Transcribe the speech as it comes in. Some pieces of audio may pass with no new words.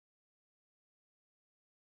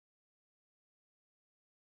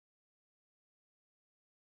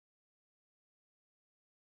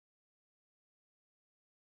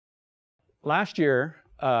last year,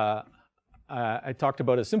 I talked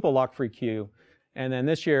about a simple lock-free queue, and then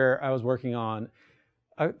this year I was working on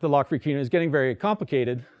the lock-free queue. It was getting very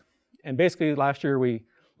complicated, and basically last year we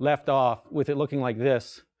left off with it looking like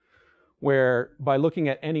this, where by looking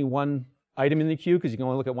at any one item in the queue, because you can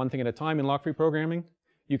only look at one thing at a time in lock-free programming,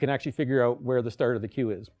 you can actually figure out where the start of the queue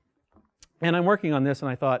is. And I'm working on this, and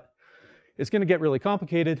I thought, it's going to get really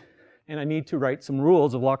complicated, and I need to write some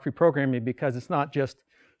rules of lock-free programming, because it's not just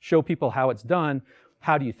show people how it's done,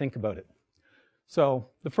 how do you think about it? So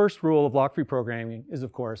the first rule of lock-free programming is,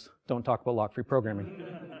 of course, don't talk about lock-free programming.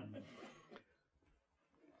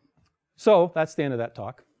 So that's the end of that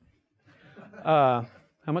talk. How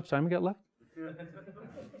much time we got left? 88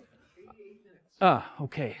 minutes.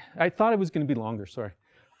 Okay. I thought it was going to be longer, sorry.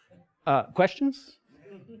 Questions?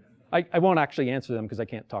 I won't actually answer them because I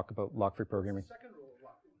can't talk about lock-free programming. Second rule of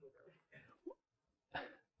lock-free programming.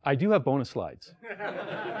 I do have bonus slides.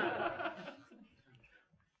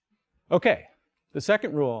 Okay. The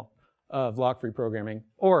second rule of lock-free programming,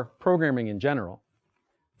 or programming in general.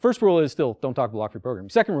 First rule is still don't talk about lock-free programming.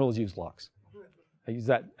 Second rule is use locks. I use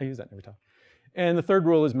that every time. And the third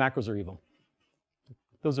rule is macros are evil.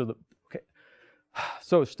 Those are the, okay.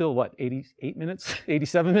 So it's still what, 88 minutes?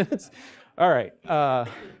 87 minutes? All right.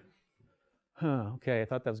 Okay, I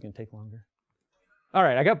thought that was going to take longer. All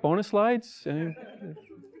right, I got bonus slides.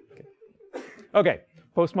 Okay,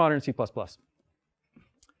 postmodern C++.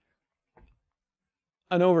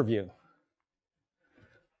 An overview.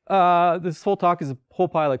 This whole talk is a whole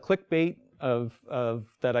pile of clickbait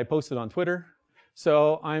that I posted on Twitter.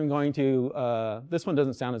 So I'm going to, this one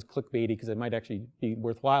doesn't sound as clickbaity because it might actually be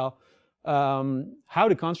worthwhile. How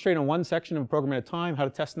to concentrate on one section of a program at a time, how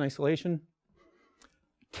to test in isolation.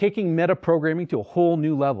 Taking meta-programming to a whole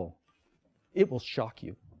new level. It will shock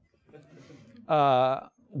you.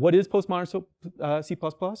 What is postmodern C++?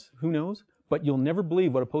 Who knows? But you'll never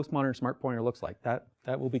believe what a postmodern smart pointer looks like.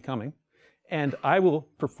 That will be coming. And I will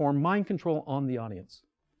perform mind control on the audience.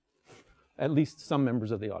 At least some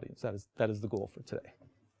members of the audience. That is the goal for today.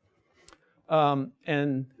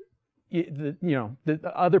 And the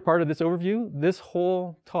other part of this overview, this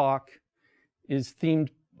whole talk is themed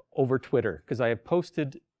over Twitter, because I have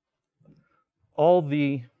posted all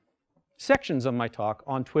the sections of my talk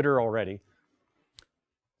on Twitter already.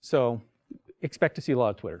 So expect to see a lot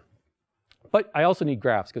of Twitter. But I also need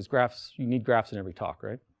graphs, because you need graphs in every talk,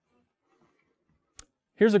 right?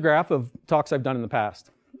 Here's a graph of talks I've done in the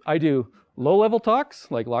past. I do low-level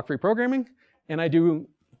talks, like lock-free programming, and I do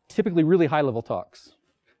typically really high-level talks.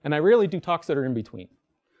 And I rarely do talks that are in between.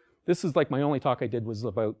 This is like my only talk I did was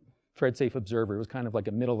about thread-safe observer. It was kind of like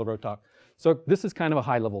a middle-of-the-road talk. So this is kind of a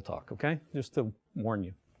high-level talk, okay? Just to warn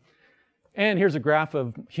you. And here's a graph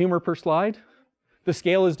of humor per slide. The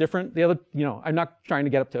scale is different. The other, I'm not trying to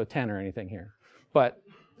get up to a 10 or anything here. But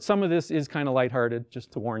some of this is kind of lighthearted,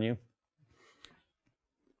 just to warn you.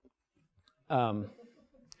 I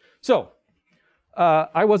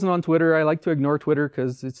wasn't on Twitter. I like to ignore Twitter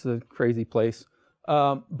because it's a crazy place.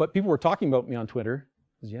 But people were talking about me on Twitter.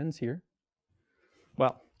 Is Jens here?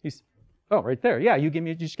 Well, he's, oh, right there. Yeah, you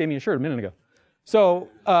just gave me a shirt a minute ago. So,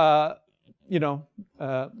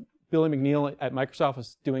 Billy McNeil at Microsoft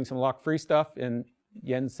was doing some lock-free stuff, and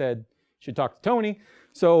Jens said, you should talk to Tony.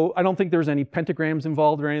 So I don't think there's any pentagrams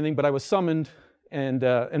involved or anything, but I was summoned, and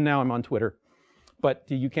now I'm on Twitter. But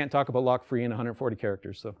you can't talk about lock-free in 140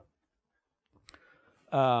 characters. So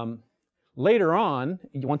later on,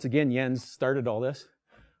 once again, Jens started all this.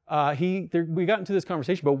 We got into this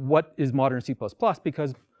conversation about what is modern C++,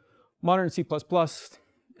 because modern C++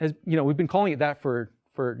 has, we've been calling it that for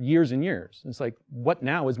years and years. It's like, what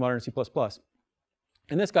now is modern C++?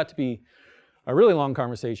 And this got to be a really long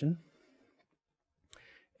conversation.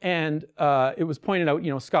 And it was pointed out,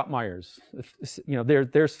 Scott Meyers,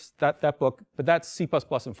 there's that book, but that's C++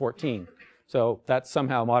 in 14. So that's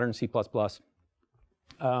somehow modern C++.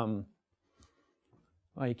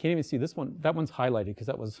 Oh, you can't even see this one. That one's highlighted because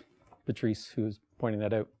that was Patrice who was pointing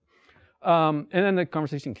that out. And then the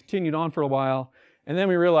conversation continued on for a while. And then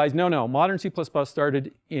we realized, no, modern C++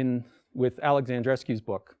 started with Alexandrescu's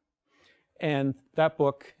book. And that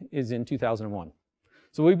book is in 2001.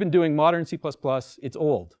 So we've been doing modern C++. It's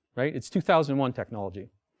old, right? It's 2001 technology.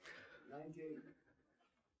 98.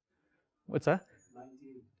 What's that?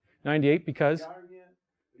 98. 98 because? Guardian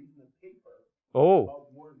written a paper Oh. about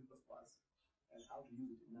modern C++ and how to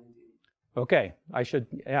use it in 98. Okay, I should,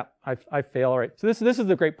 yeah, I fail, all right. So this is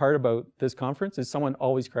the great part about this conference, is someone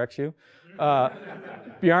always corrects you.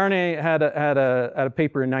 Bjarne had a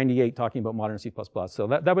paper in 98 talking about modern C++, so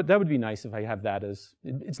that would be nice if I have that as,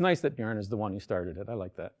 it's nice that Bjarne is the one who started it, I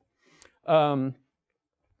like that.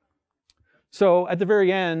 So at the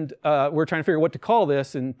very end, we're trying to figure out what to call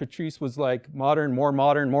this, and Patrice was like modern, more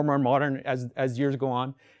modern as years go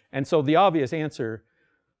on. And so the obvious answer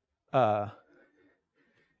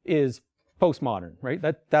is postmodern, right?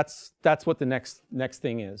 That's what the next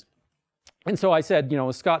thing is. And so I said, you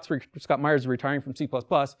know, Scott Meyers is retiring from C++,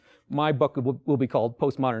 my book will be called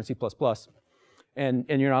Postmodern C++, and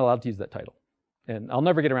you're not allowed to use that title. And I'll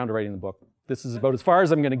never get around to writing the book. This is about as far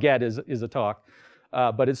as I'm going to get is a talk.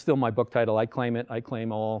 But it's still my book title. I claim it. I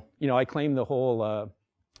claim all, you know, I claim the whole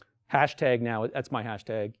hashtag now. That's my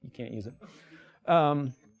hashtag. You can't use it.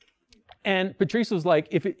 And Patrice was like,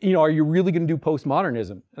 you know, are you really going to do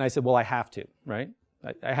postmodernism? And I said, well, I have to, right?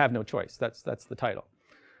 I have no choice. That's the title.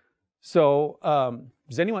 So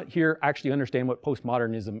does anyone here actually understand what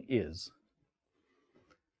postmodernism is?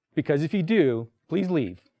 Because if you do, please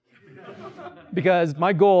leave. Because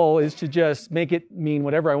my goal is to just make it mean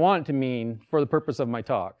whatever I want it to mean for the purpose of my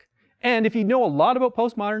talk. And if you know a lot about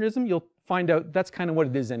postmodernism, you'll find out that's kind of what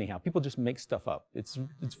it is anyhow. People just make stuff up. It's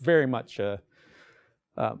very much, you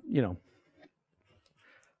know.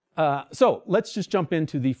 So let's just jump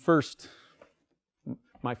into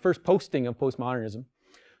my first posting of postmodernism.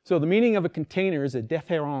 So the meaning of a container is a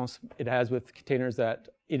différence it has with containers that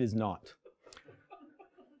it is not.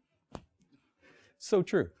 So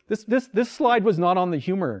true. This slide was not on the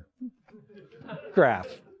humor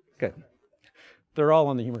graph. Okay. They're all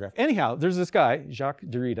on the humor graph. Anyhow, there's this guy, Jacques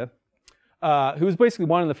Derrida, who was basically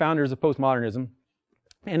one of the founders of postmodernism.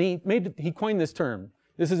 And he coined this term.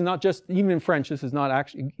 This is not just, even in French, this is not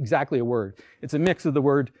actually exactly a word. It's a mix of the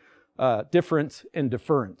word difference and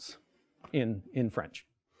deference in French.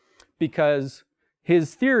 Because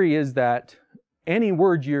his theory is that any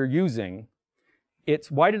word you're using, it's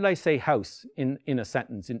why did I say house in a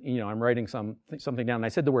sentence? You know, I'm writing something down and I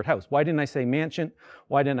said the word house. Why didn't I say mansion?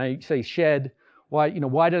 Why didn't I say shed? Why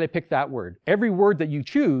did I pick that word? Every word that you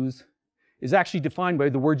choose is actually defined by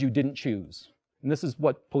the word you didn't choose. And this is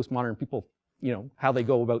what postmodern people, you know, how they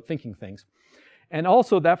go about thinking things. And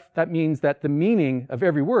also that means that the meaning of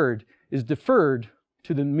every word is deferred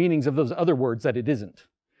to the meanings of those other words that it isn't.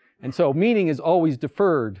 And so meaning is always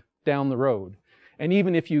deferred down the road. And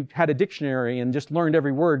even if you had a dictionary and just learned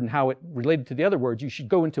every word and how it related to the other words, you should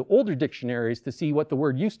go into older dictionaries to see what the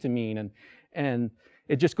word used to mean. And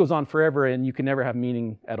it just goes on forever and you can never have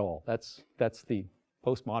meaning at all. That's the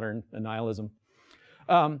postmodern nihilism.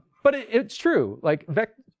 But it's true. Like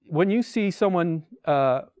when you see someone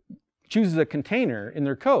chooses a container in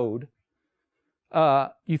their code,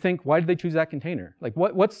 you think, why did they choose that container? Like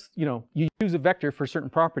what's, you know, you choose a vector for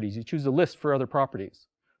certain properties. You choose a list for other properties,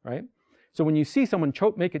 right? So when you see someone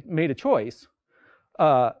made a choice,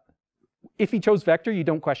 if he chose vector, you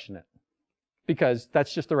don't question it because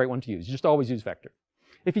that's just the right one to use. You just always use vector.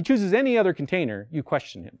 If he chooses any other container, you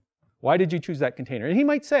question him. Why did you choose that container? And he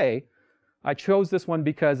might say, I chose this one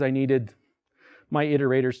because I needed my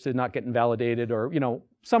iterators to not get invalidated or, you know,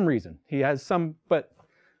 some reason. He has some, but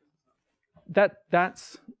that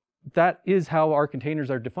is how our containers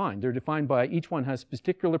are defined. They're defined by each one has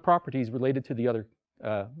particular properties related to the other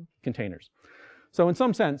containers. So in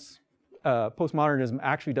some sense, postmodernism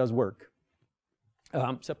actually does work,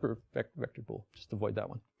 except for vector pool. Just avoid that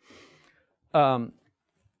one.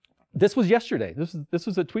 This was yesterday. This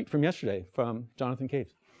was a tweet from yesterday from Jonathan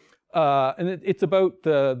Caves, and it's about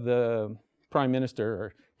the Prime Minister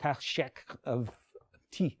or Taoiseach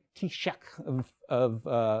of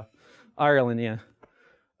Ireland, yeah,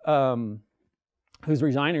 who's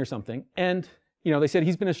resigning or something, and you know they said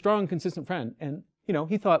he's been a strong, consistent friend, and you know,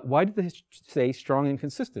 he thought, why did they say strong and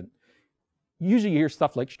consistent? Usually you hear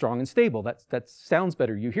stuff like strong and stable. That sounds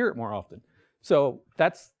better. You hear it more often. So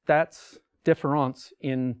that's différence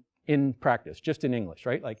in practice, just in English,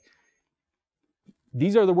 right? Like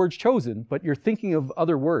these are the words chosen, but you're thinking of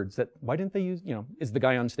other words that, why didn't they use, you know, is the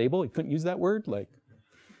guy unstable? He couldn't use that word? Like,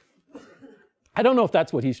 I don't know if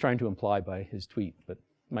that's what he's trying to imply by his tweet, but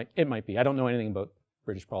it might be. I don't know anything about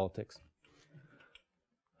British politics.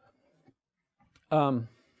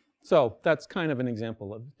 So that's kind of an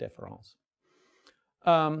example of différance.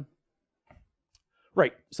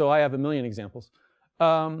 Right, so I have a million examples.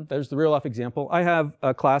 There's the real life example. I have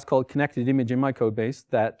a class called Connected Image in my code base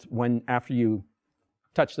that after you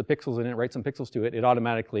touch the pixels in it, write some pixels to it, it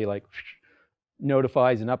automatically like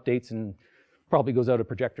notifies and updates and probably goes out a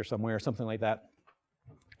projector somewhere or something like that.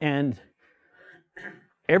 And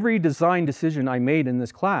every design decision I made in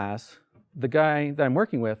this class, the guy that I'm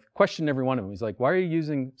working with questioned every one of them. He's like, why are you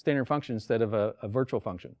using standard function instead of a virtual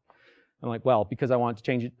function? I'm like, well, because I want to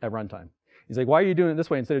change it at runtime. He's like, why are you doing it this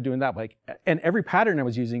way instead of doing that? Like, and every pattern I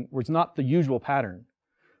was using was not the usual pattern,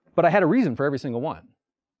 but I had a reason for every single one.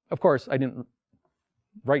 of course, I didn't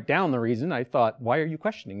write down the reason. I thought, why are you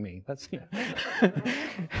questioning me? That's, you know.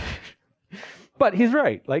 But he's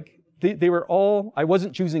right. Like, they were all, I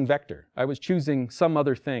wasn't choosing vector. I was choosing some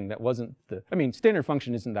other thing that wasn't the, I mean, standard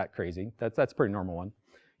function isn't that crazy. That's a pretty normal one.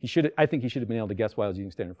 I think he should have been able to guess why I was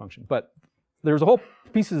using standard function. But there was a whole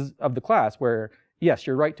pieces of the class where, yes,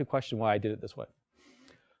 you're right to question why I did it this way.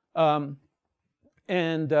 That's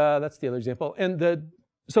the other example. And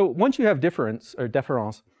so once you have difference, or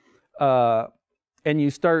deference, and you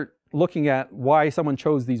start looking at why someone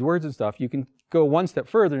chose these words and stuff, you can go one step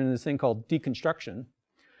further in this thing called deconstruction,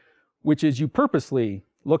 which is you purposely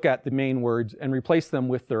look at the main words and replace them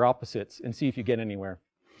with their opposites and see if you get anywhere.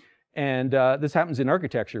 And this happens in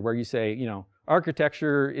architecture, where you say, you know,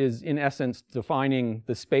 architecture is in essence defining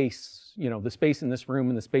the space, you know, the space in this room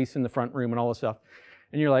and the space in the front room and all this stuff.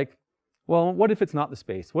 And you're like, well, what if it's not the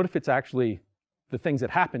space? What if it's actually the things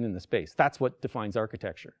that happen in the space? That's what defines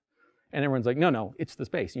architecture. And everyone's like, no, no, it's the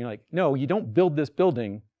space. And you're like, no, you don't build this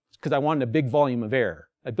building because I wanted a big volume of air.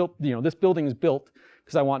 I built, you know, this building is built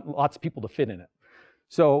because I want lots of people to fit in it.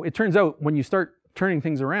 So it turns out when you start turning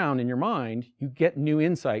things around in your mind, you get new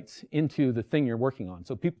insights into the thing you're working on.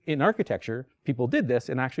 So in architecture, people did this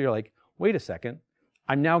and actually are like, wait a second,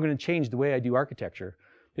 I'm now going to change the way I do architecture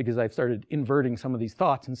because I've started inverting some of these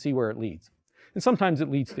thoughts and see where it leads. And sometimes it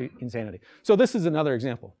leads to insanity. So this is another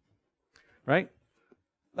example, right?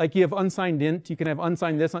 Like you have unsigned int, you can have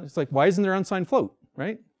unsigned this. It's like, why isn't there unsigned float,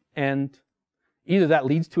 right? And either that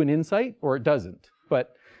leads to an insight or it doesn't.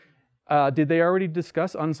 But did they already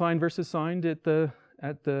discuss unsigned versus signed at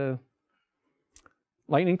the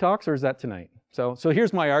lightning talks, or is that tonight? So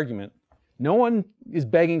here's my argument. No one is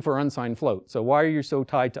begging for unsigned float. So why are you so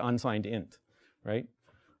tied to unsigned int, right?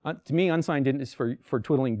 To me, unsigned int is for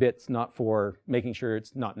twiddling bits, not for making sure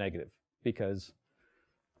it's not negative. Because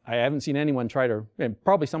I haven't seen anyone try to, and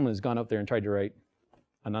probably someone has gone out there and tried to write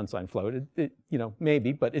an unsigned float. You know,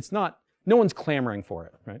 maybe, but it's not, no one's clamoring for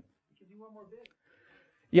it, right?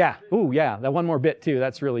 Yeah, ooh, yeah, that one more bit too,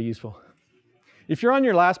 that's really useful. If you're on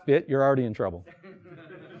your last bit, you're already in trouble.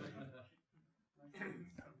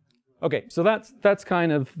 Okay, so that's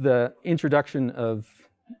kind of the introduction of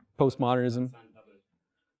postmodernism.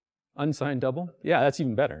 Unsigned double? Yeah, that's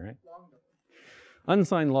even better, right?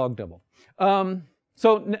 Unsigned log double.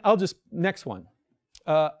 So I'll just, next one.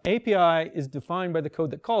 API is defined by the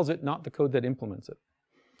code that calls it, not the code that implements it.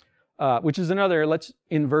 Which is another, let's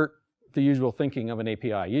invert the usual thinking of an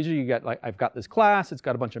API. Usually you get like, I've got this class, it's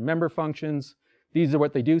got a bunch of member functions, these are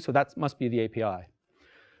what they do, so that must be the API.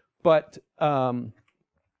 But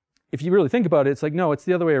if you really think about it, it's like, no, it's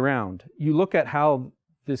the other way around. You look at how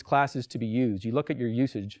this class is to be used, you look at your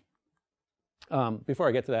usage. Before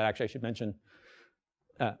I get to that, actually, I should mention,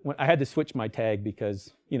 when I had to switch my tag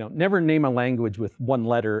because, you know, never name a language with one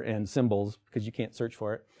letter and symbols because you can't search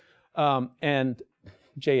for it. And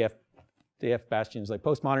JF Bastion is like,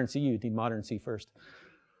 postmodern C, you need modern C first.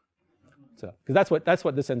 So, because that's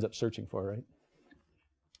what this ends up searching for,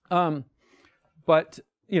 right? But,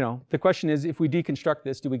 you know, the question is, if we deconstruct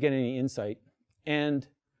this, do we get any insight? And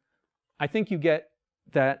I think you get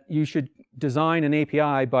that you should design an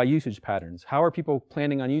API by usage patterns. How are people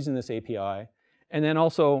planning on using this API? And then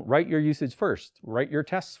also write your usage first, write your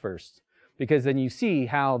tests first, because then you see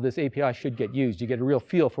how this API should get used. You get a real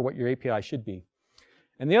feel for what your API should be.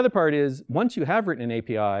 And the other part is, once you have written an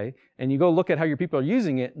API and you go look at how your people are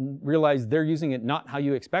using it and realize they're using it not how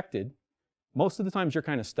you expected, most of the times you're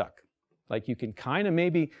kind of stuck. Like you can kind of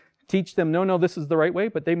maybe teach them, no, this is the right way,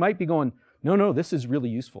 but they might be going, no, this is really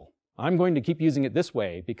useful. I'm going to keep using it this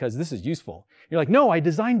way because this is useful. You're like, no, I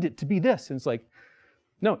designed it to be this. And it's like,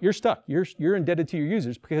 no, you're stuck. You're indebted to your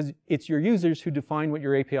users because it's your users who define what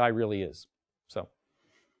your API really is. So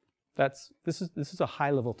this is a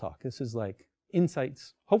high level talk. This is like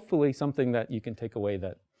insights, hopefully something that you can take away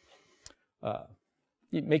that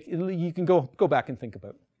you can go back and think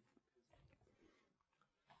about.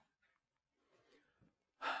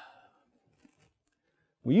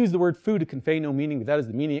 We use the word foo to convey no meaning, but that is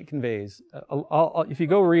the meaning it conveys. If you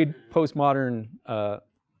go read postmodern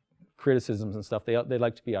criticisms and stuff, they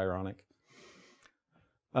like to be ironic.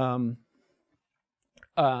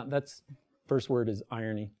 That's first word is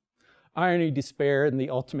irony. Irony, despair, and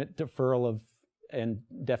the ultimate deferral of and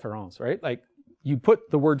deference, right? Like you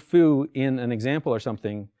put the word foo in an example or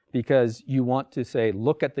something because you want to say,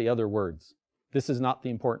 look at the other words. This is not the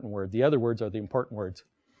important word. The other words are the important words.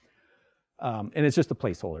 And it's just a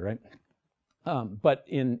placeholder, right? But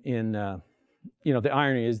you know, the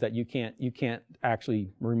irony is that you can't actually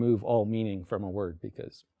remove all meaning from a word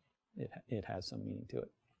because it has some meaning to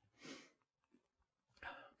it.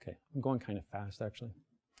 Okay, I'm going kind of fast actually.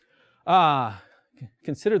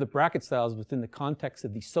 Consider the bracket styles within the context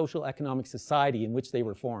of the social economic society in which they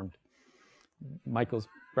were formed. Michael's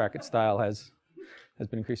bracket style has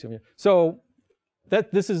been increasing. So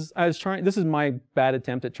this is my bad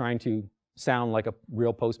attempt at trying to sound like a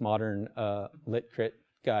real postmodern lit crit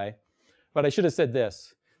guy. But I should have said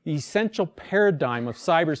this. The essential paradigm of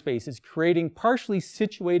cyberspace is creating partially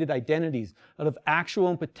situated identities out of actual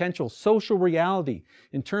and potential social reality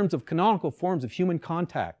in terms of canonical forms of human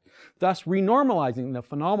contact, thus renormalizing the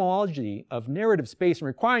phenomenology of narrative space and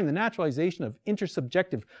requiring the naturalization of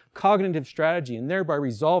intersubjective cognitive strategy, and thereby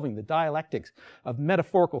resolving the dialectics of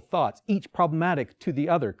metaphorical thoughts, each problematic to the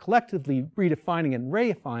other, collectively redefining and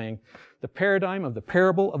reifying the paradigm of the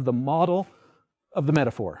parable, of the model, of the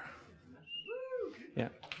metaphor. Yeah.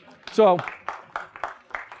 So,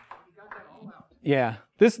 yeah,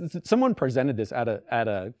 someone presented this at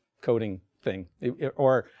a coding thing,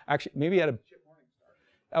 or actually maybe at a,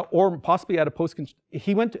 or possibly at a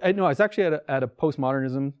he went to, no, I was actually at a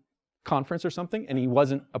postmodernism conference or something, and he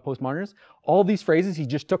wasn't a postmodernist. All these phrases he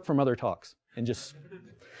just took from other talks and just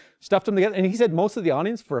stuffed them together. And he said most of the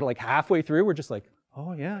audience for like halfway through were just like,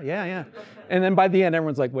 oh yeah, yeah, yeah. And then by the end,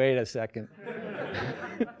 everyone's like, wait a second.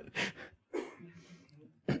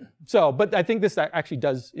 So, but I think this actually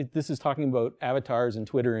does, this is talking about avatars and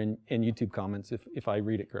Twitter and YouTube comments, if I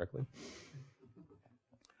read it correctly.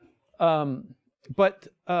 But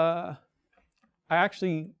I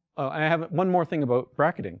have one more thing about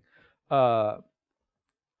bracketing. And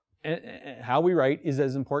how we write is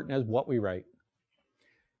as important as what we write.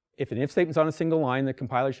 If an if statement's on a single line, the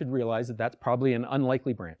compiler should realize that that's probably an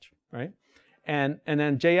unlikely branch, right? And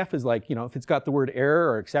then JF is like, if it's got the word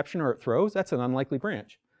error or exception or it throws, that's an unlikely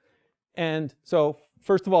branch. And so,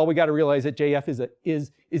 first of all, we got to realize that JF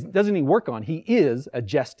doesn't he work on? He is a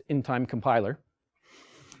just-in-time compiler.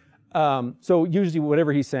 So usually,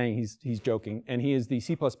 whatever he's saying, he's joking, and he is the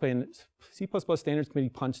C++ Standards Committee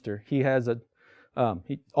punster. He has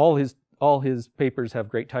all his papers have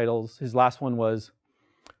great titles. His last one was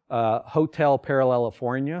Hotel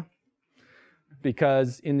Parallelophornia,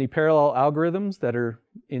 because in the parallel algorithms that are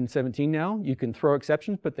in 17 now, you can throw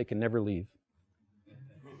exceptions, but they can never leave.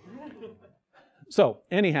 So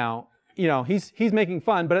anyhow, he's making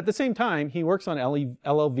fun, but at the same time, he works on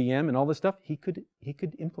LLVM and all this stuff. He could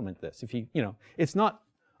implement this if it's not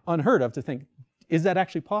unheard of to think, is that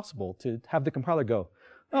actually possible to have the compiler go,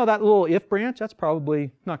 oh, that little if branch, that's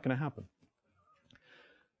probably not going to happen.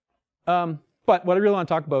 But what I really want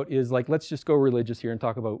to talk about is let's just go religious here and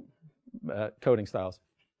talk about coding styles,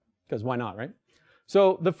 because why not, right?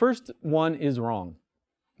 So the first one is wrong.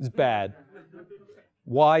 It's bad.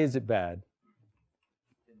 Why is it bad?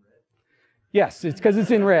 Yes, it's because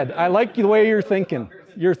it's in red. I like the way you're thinking.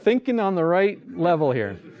 You're thinking on the right level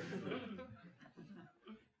here.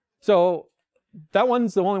 So that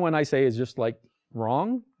one's the only one I say is just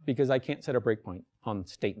wrong, because I can't set a breakpoint on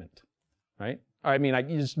statement, right? I mean,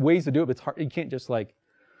 there's ways to do it, but it's hard. You can't just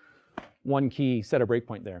one key set a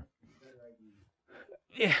breakpoint there.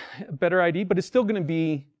 Yeah, better ID, but it's still going to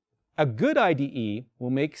be a good IDE will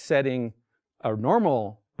make setting a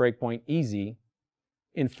normal breakpoint easy.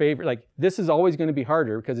 In favor, this is always going to be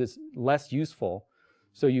harder because it's less useful.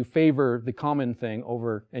 So you favor the common thing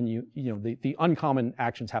over, and the uncommon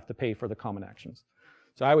actions have to pay for the common actions.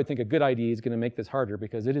 So I would think a good IDE is going to make this harder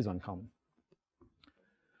because it is uncommon.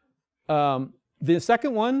 The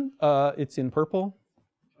second one, it's in purple.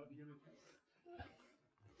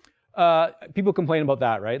 People complain about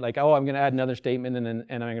that, right? Oh, I'm going to add another statement and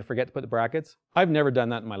I'm going to forget to put the brackets. I've never done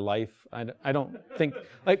that in my life. I don't think,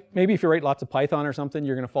 maybe if you write lots of Python or something,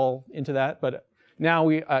 you're going to fall into that. But now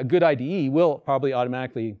a good IDE will probably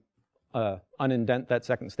automatically unindent that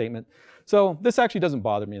second statement. So this actually doesn't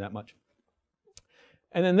bother me that much.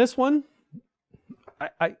 And then this one,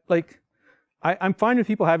 I'm fine with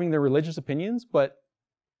people having their religious opinions, but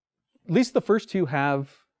at least the first two have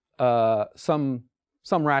some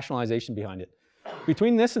rationalization behind it.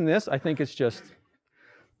 Between this and this, I think it's just,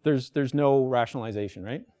 there's no rationalization,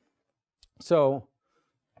 right? So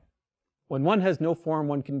when one has no form,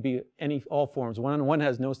 one can be all forms. When one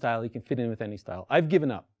has no style, he can fit in with any style. I've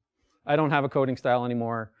given up. I don't have a coding style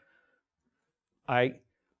anymore. I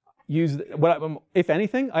use, if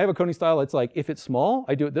anything, I have a coding style. It's if it's small,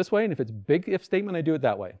 I do it this way, and if it's big if statement, I do it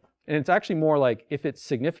that way. And it's actually more if it's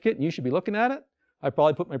significant and you should be looking at it, I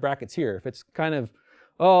probably put my brackets here. If it's kind of,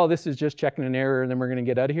 oh, this is just checking an error and then we're going to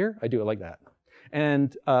get out of here, I do it like that.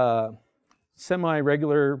 And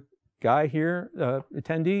semi-regular guy here,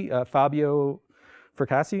 attendee, Fabio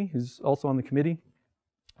Fracassi, who's also on the committee,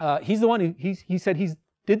 he's the one who, he said he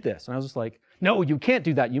did this. And I was just like, no, you can't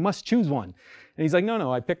do that. You must choose one. And he's like,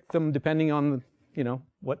 no, I picked them depending on,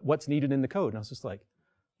 what's needed in the code. And I was just like,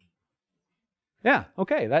 yeah,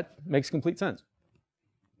 okay, that makes complete sense.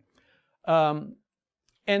 And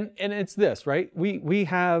it's this, right? We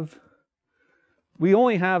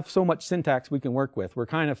only have so much syntax we can work with. We're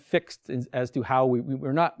kind of fixed as to how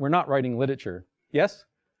we're not writing literature. Yes?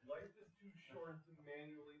 Life is too short to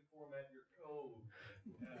manually format your code.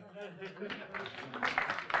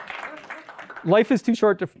 Life is too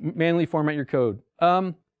short to manually format your code.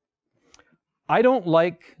 I don't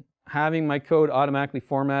like having my code automatically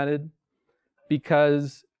formatted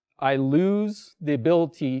because I lose the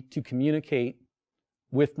ability to communicate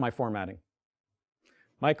with my formatting.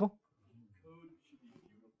 Michael? Code should be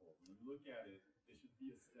beautiful. When you look at it, it should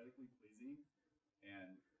be aesthetically pleasing,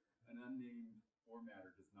 and an unnamed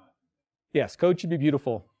formatter does not do that. Yes, code should be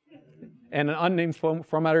beautiful. And an unnamed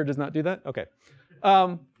formatter does not do that? Okay.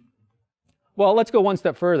 Well, let's go one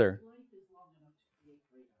step further.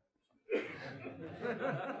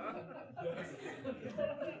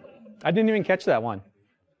 I didn't even catch that one.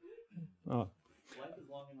 Oh. Life is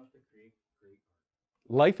long enough to create great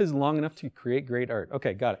art. Life is long enough to create great art.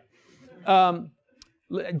 Okay, got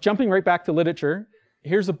it. Jumping right back to literature,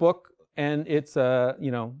 here's a book, and it's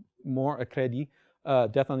more a crédit,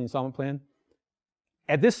 Death on the Installment Plan.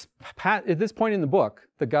 At this point in the book,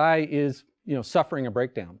 the guy is suffering a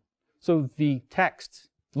breakdown. So the text,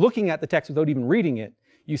 looking at the text without even reading it,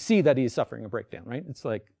 you see that he is suffering a breakdown, right? It's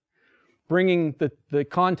like bringing the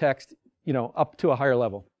context up to a higher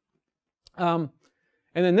level. And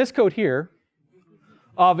then this code here,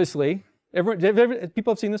 obviously,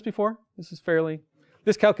 people have seen this before?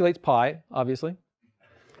 This calculates pi, obviously.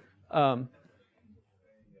 And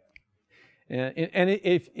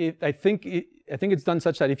I think it's done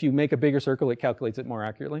such that if you make a bigger circle, it calculates it more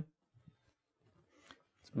accurately.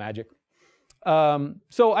 It's magic.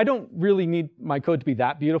 So I don't really need my code to be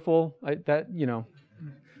that beautiful.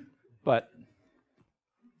 But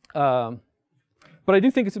I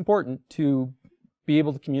do think it's important to be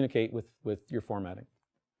able to communicate with your formatting.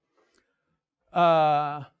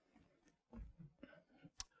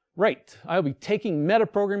 Right, I'll be taking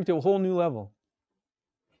metaprogramming to a whole new level.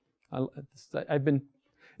 The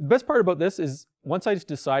best part about this is once I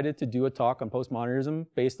decided to do a talk on postmodernism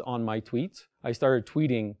based on my tweets, I started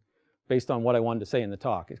tweeting based on what I wanted to say in the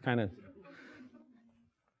talk. It's kind of...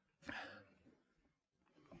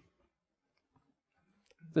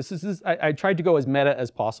 I tried to go as meta as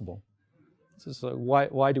possible. This is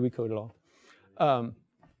why do we code at all?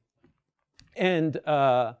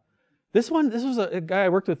 This was a guy I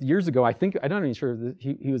worked with years ago. I'm not even sure that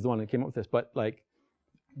he was the one that came up with this, but like,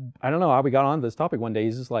 I don't know how we got on this topic one day.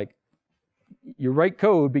 He's just like, you write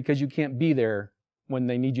code because you can't be there when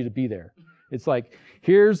they need you to be there. It's like,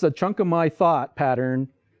 here's a chunk of my thought pattern,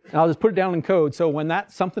 and I'll just put it down in code. So when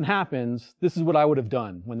something happens, this is what I would have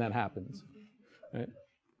done when that happens. Right?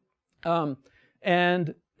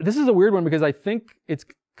 And this is a weird one because I think it's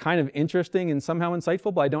kind of interesting and somehow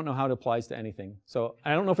insightful, but I don't know how it applies to anything. So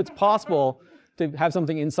I don't know if it's possible to have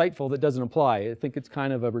something insightful that doesn't apply. I think it's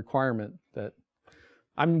kind of a requirement that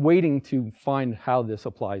I'm waiting to find how this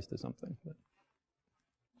applies to something. But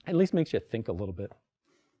at least makes you think a little bit.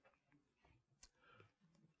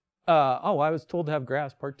 I was told to have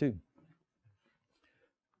graphs, part 2.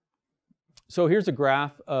 So here's a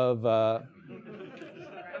graph of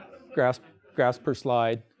graphs per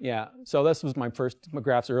slide. Yeah. So this was my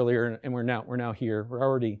graphs earlier, and we're now here.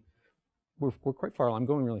 We're quite far along. I'm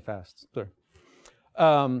going really fast. Sorry.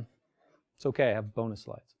 It's okay. I have bonus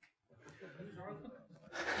slides.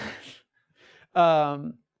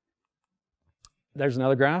 There's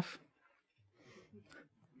another graph.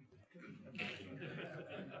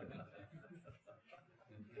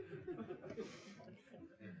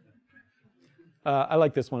 I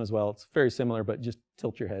like this one as well. It's very similar, but just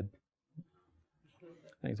tilt your head.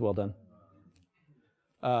 I think it's well done.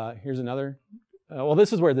 Here's another. Well,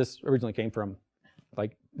 this is where this originally came from.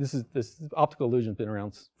 Like this optical illusion's been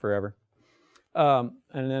around forever. And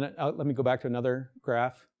then let me go back to another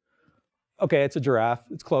graph. Okay, it's a giraffe.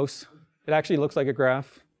 It's close. It actually looks like a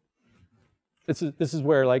graph. This is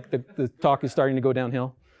where like the talk is starting to go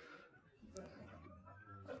downhill.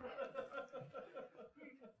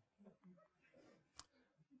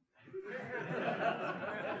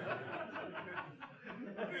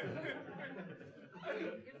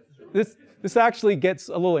 This actually gets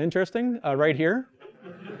a little interesting right here.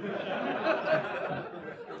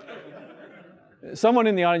 Someone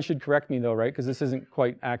in the audience should correct me though, right? Because this isn't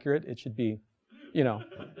quite accurate. It should be,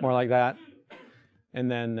 more like that. And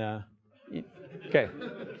then, okay.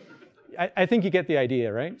 I think you get the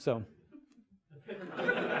idea, right? So.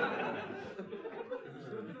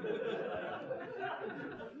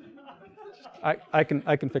 I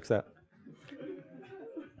can fix that.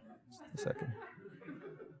 Just a second.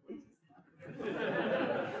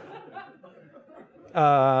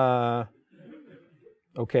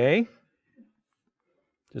 Okay.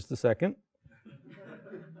 Just a second.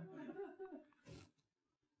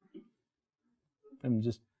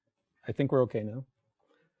 I think we're okay now.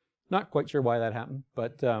 Not quite sure why that happened,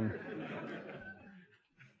 but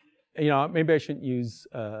you know, maybe I shouldn't use.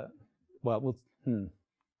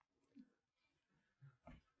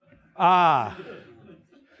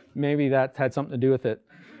 Maybe that had something to do with it.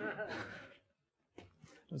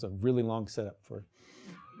 It was a really long setup for.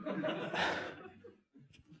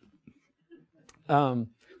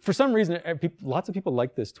 For some reason, lots of people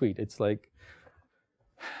like this tweet. It's like,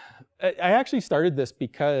 I actually started this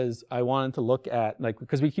because I wanted to look at, like,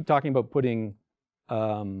 because we keep talking about putting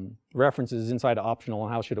references inside of optional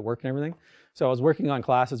and how should it work and everything. So I was working on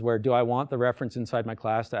classes where do I want the reference inside my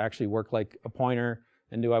class to actually work like a pointer,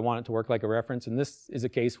 and do I want it to work like a reference? And this is a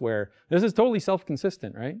case where this is totally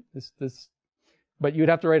self-consistent, right? But you'd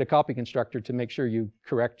have to write a copy constructor to make sure you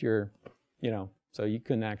correct your, you know, so you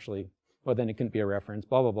couldn't actually, well, then it couldn't be a reference,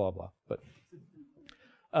 blah, blah, blah, blah. But,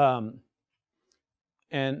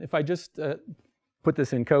 and if I just put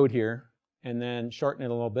this in code here and then shorten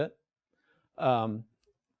it a little bit,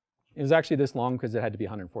 it was actually this long because it had to be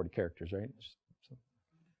 140 characters, right?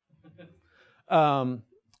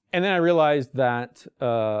 And then I realized that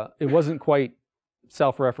it wasn't quite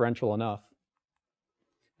self-referential enough.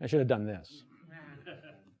 I should have done this.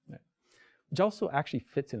 Which also actually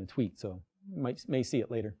fits in a tweet, so you may see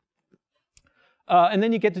it later. And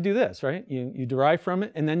then you get to do this, right? You derive from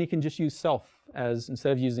it, and then you can just use self as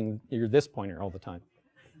instead of using your this pointer all the time.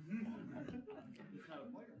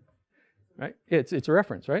 Right? It's a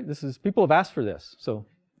reference, right? This is, people have asked for this, so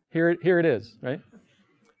here it is, right?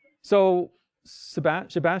 So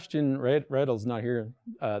Sebastian Redel's not here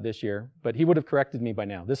this year, but he would have corrected me by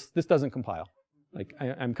now. This doesn't compile. Like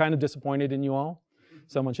I'm kind of disappointed in you all.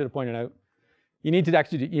 Someone should have pointed out. You need to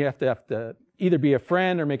actually, you have to either be a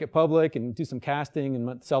friend or make it public and do some casting,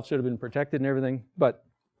 and self should have been protected and everything. But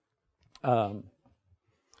that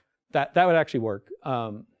would actually work.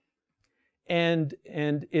 And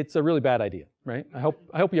it's a really bad idea, right? I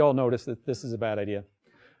hope you all notice that this is a bad idea.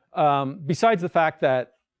 Besides the fact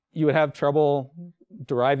that you would have trouble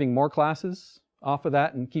deriving more classes off of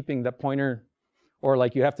that and keeping the pointer, or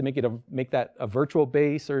like you have to make that a virtual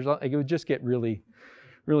base, or like it would just get really,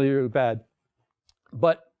 really, really bad.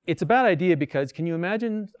 But it's a bad idea because can you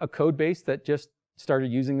imagine a code base that just started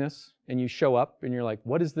using this and you show up and you're like,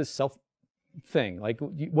 what is this self thing? Like,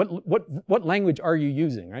 what language are you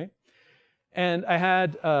using, right? And I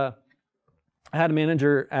had a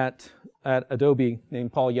manager at Adobe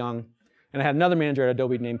named Paul Young, and I had another manager at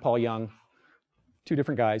Adobe named Paul Young, two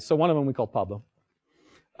different guys. So one of them we called Pablo.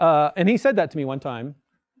 And he said that to me one time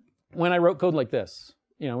when I wrote code like this.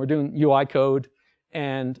 You know, we're doing UI code,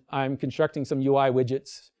 and I'm constructing some UI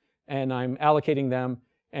widgets, and I'm allocating them,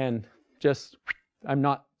 and just, I'm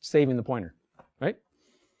not saving the pointer, right?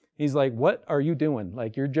 He's like, what are you doing?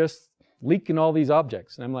 Like, you're just leaking all these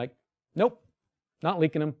objects. And I'm like, nope, not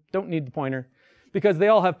leaking them, don't need the pointer. Because they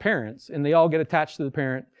all have parents, and they all get attached to the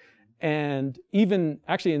parent. And even,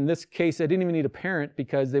 actually in this case, I didn't even need a parent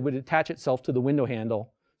because they would attach itself to the window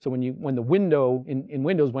handle. So when the window in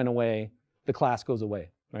Windows went away, the class goes away,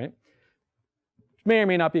 right? May or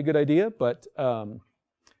may not be a good idea, but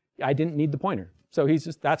I didn't need the pointer. So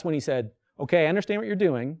that's when he said, okay, I understand what you're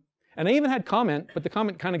doing. And I even had comment, but the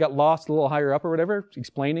comment kind of got lost a little higher up or whatever,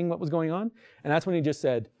 explaining what was going on. And that's when he just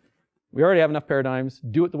said, we already have enough paradigms,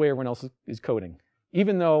 do it the way everyone else is coding.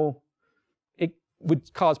 Even though it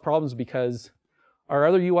would cause problems because our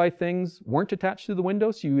other UI things weren't attached to the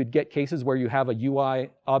window, so you would get cases where you have a UI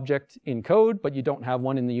object in code, but you don't have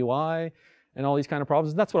one in the UI, and all these kind of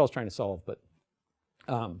problems. And that's what I was trying to solve, but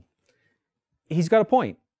he's got a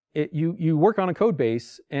point. You work on a code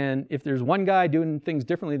base, and if there's one guy doing things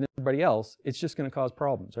differently than everybody else, it's just going to cause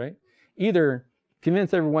problems, right? Either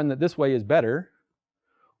convince everyone that this way is better,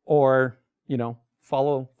 or, you know,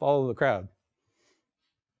 follow the crowd.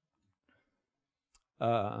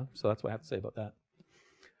 So that's what I have to say about that.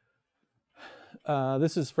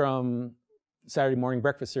 This is from Saturday morning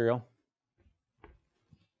breakfast cereal.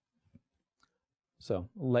 So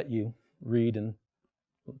I'll let you read and,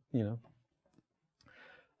 you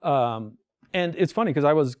know. And it's funny because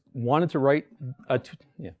I wanted to write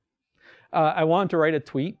I wanted to write a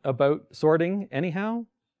tweet about sorting anyhow.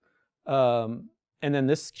 And then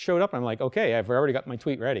this showed up, and I'm like, okay, I've already got my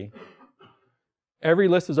tweet ready. Every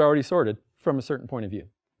list is already sorted from a certain point of view.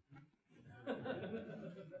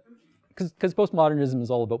 because postmodernism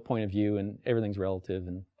is all about point of view and everything's relative.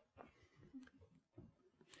 And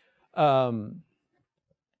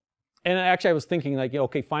actually, I was thinking like,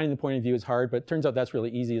 okay, finding the point of view is hard, but it turns out that's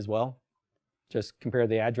really easy as well. Just compare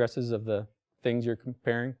the addresses of the things you're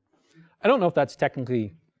comparing. I don't know if that's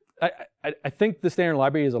technically, I think the standard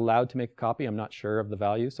library is allowed to make a copy. I'm not sure of the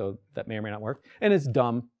value, so that may or may not work. And it's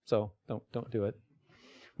dumb, so don't do it.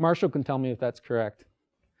 Marshall can tell me if that's correct.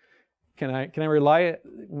 Can I rely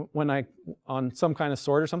when on some kind of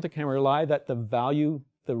sort or something? Can I rely that the value,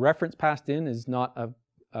 the reference passed in, is not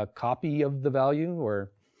a copy of the value,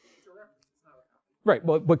 or? It's a reference, it's not a copy.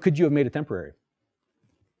 Right. But could you have made it temporary?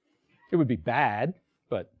 It would be bad,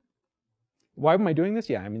 but why am I doing this?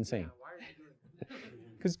 Yeah, I'm insane. Yeah, why are you doing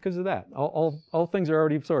it? Because of that. All things are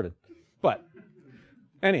already sorted. But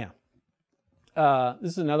anyhow,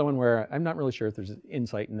 this is another one where I'm not really sure if there's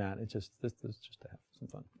insight in that. It's just this is just to have some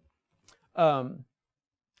fun.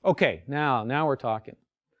 Okay, now we're talking.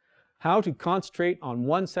 How to concentrate on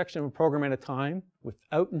one section of a program at a time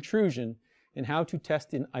without intrusion, and how to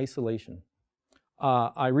test in isolation.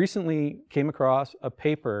 I recently came across a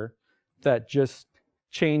paper that just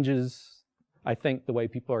changes, I think, the way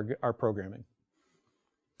people are programming.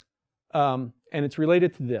 And it's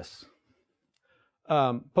related to this.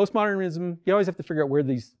 Postmodernism, you always have to figure out where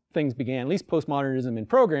these things began. At least postmodernism in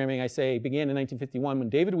programming, I say, began in 1951 when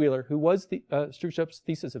David Wheeler, who was Stroop's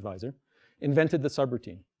thesis advisor, invented the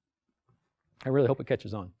subroutine. I really hope it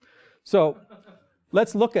catches on. So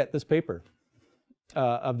let's look at this paper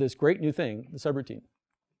of this great new thing, the subroutine.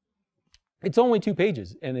 It's only 2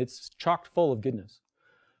 pages, and it's chock full of goodness.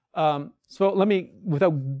 So let me,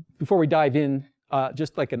 before we dive in,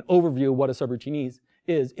 just like an overview of what a subroutine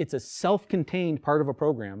is it's a self-contained part of a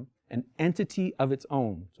program, an entity of its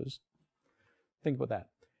own. So just think about that.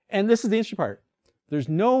 And this is the interesting part. There's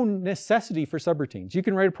no necessity for subroutines. You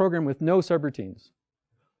can write a program with no subroutines.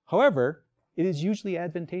 However, it is usually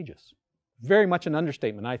advantageous. Very much an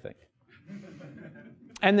understatement, I think.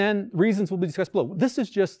 And then reasons will be discussed below. This is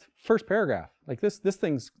just first paragraph. Like this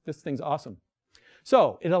thing's awesome.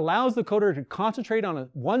 So it allows the coder to concentrate on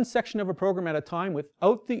one section of a program at a time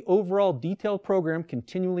without the overall detailed program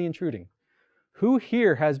continually intruding. Who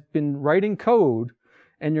here has been writing code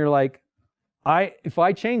and you're like, if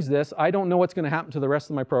I change this, I don't know what's going to happen to the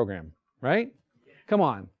rest of my program, right? Come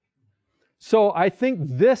on. So I think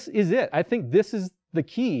this is it. I think this is the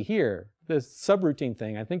key here, this subroutine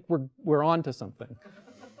thing. I think we're on to something.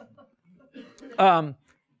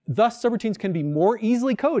 Thus, subroutines can be more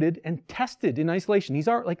easily coded and tested in isolation. These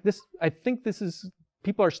are like this. I think this is,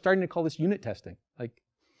 people are starting to call this unit testing. Like,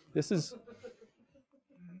 this is,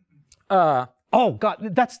 oh God,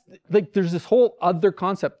 that's like, there's this whole other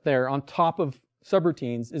concept there on top of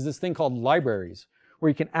subroutines is this thing called libraries, where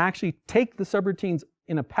you can actually take the subroutines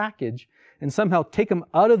in a package and somehow take them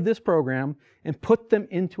out of this program and put them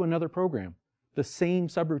into another program, the same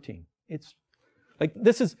subroutine. It's like,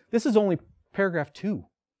 this is only paragraph 2.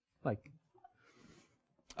 Like,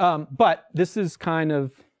 but this is kind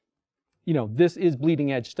of, this is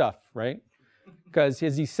bleeding edge stuff, right? Because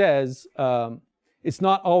as he says, it's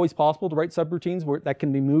not always possible to write subroutines that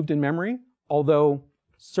can be moved in memory, although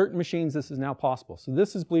certain machines this is now possible. So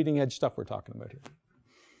this is bleeding edge stuff we're talking about here.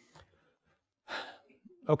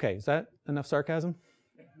 Okay, is that enough sarcasm?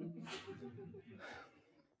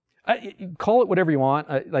 Call it whatever you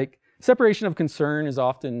want. Like, separation of concern is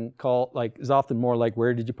often more like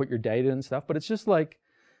where did you put your data and stuff, but it's just like,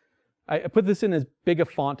 I put this in as big a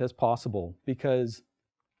font as possible because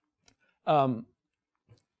people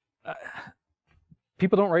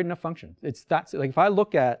don't write enough functions. That's like, if I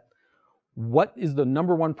look at what is the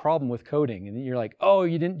 #1 problem with coding, and you're like, oh,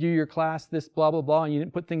 you didn't do your class this blah blah blah, and you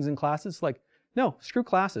didn't put things in classes. Like, no, screw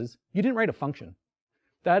classes. You didn't write a function.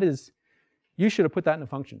 That is, you should have put that in a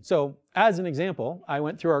function. So as an example, I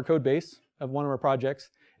went through our code base of one of our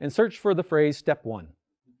projects and searched for the phrase step 1.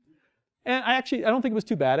 And I don't think it was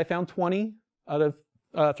too bad. I found 20 out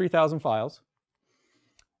of 3,000 files.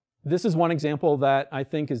 This is one example that I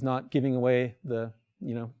think is not giving away the,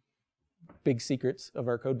 big secrets of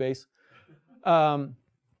our code base.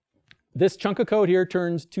 This chunk of code here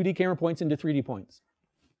turns 2D camera points into 3D points.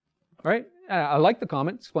 Right? I like the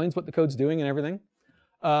comment, explains what the code's doing and everything.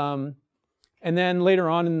 And then later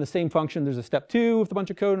on in the same function, there's a step 2 with a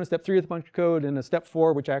bunch of code, and a step 3 with a bunch of code, and a step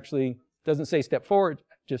 4, which actually doesn't say step 4, it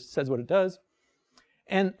just says what it does.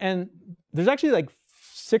 And there's actually like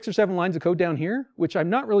 6 or 7 lines of code down here, which I'm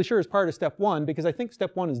not really sure is part of step 1, because I think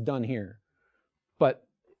step 1 is done here. But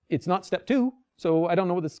it's not step 2, so I don't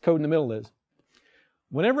know what this code in the middle is.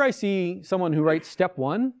 Whenever I see someone who writes step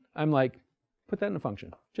 1, I'm like, put that in a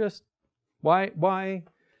function. Just, why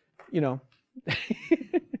you know.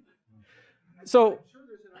 So, I'm sure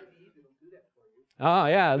there's an IDE that'll do that for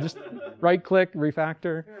you. yeah, just right click,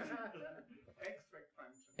 refactor, Extract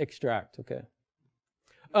function. extract, okay.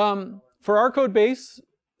 For our code base,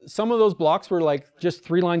 some of those blocks were like just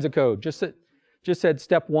 3 lines of code, just said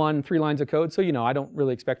step 1, 3 lines of code. So, you know, I don't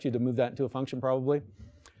really expect you to move that into a function probably.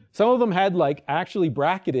 Some of them had like actually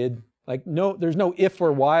bracketed, like there's no if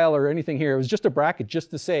or while or anything here. It was just a bracket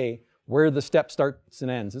just to say where the step starts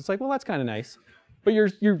and ends. It's like, well, that's kind of nice. But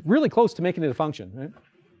you're really close to making it a function, right?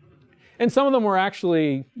 And some of them were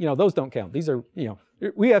actually, you know, those don't count. These are, you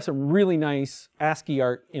know, we have some really nice ASCII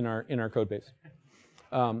art in our code base.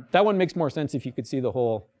 That one makes more sense if you could see the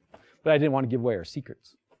whole, but I didn't want to give away our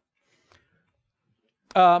secrets.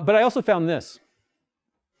 But I also found this.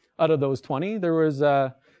 Out of those 20, there was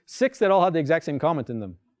 6 that all had the exact same comment in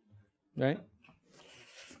them, right?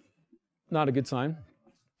 Not a good sign.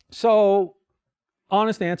 So,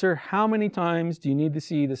 honest answer, how many times do you need to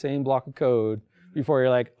see the same block of code before you're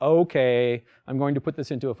like, okay, I'm going to put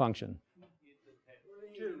this into a function?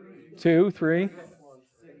 2, 3?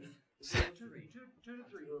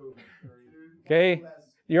 Okay,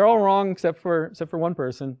 you're all wrong except for one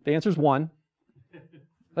person. The answer's 1.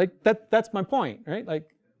 Like that's my point, right? Like,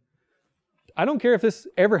 I don't care if this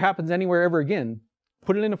ever happens anywhere ever again.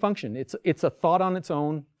 Put it in a function. It's a thought on its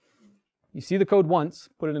own. You see the code once,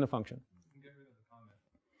 put it in a function. Get rid of the comment.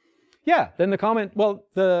 Yeah, then the comment, well,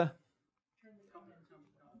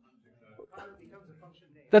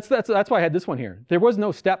 that's why I had this one here. There was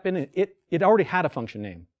no step in it. It already had a function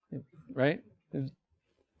name, right?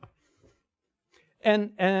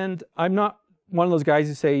 And I'm not one of those guys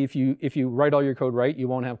who say if you write all your code right, you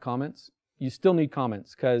won't have comments. You still need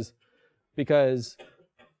comments because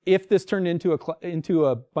if this turned into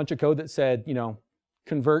a bunch of code that said, you know,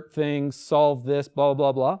 convert things, solve this, blah,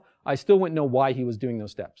 blah, blah, I still wouldn't know why he was doing those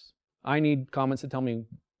steps. I need comments to tell me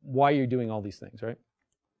why you're doing all these things, right?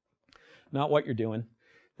 Not what you're doing.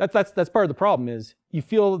 That's part of the problem is you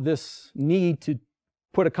feel this need to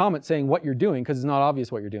put a comment saying what you're doing because it's not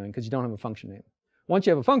obvious what you're doing because you don't have a function name. Once you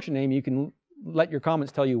have a function name, you can let your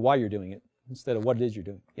comments tell you why you're doing it instead of what it is you're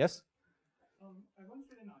doing. Yes? I once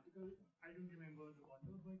read an article, I don't remember the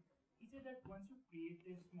author, but he said that once you create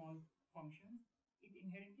this small function, it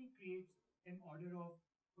inherently creates an order of,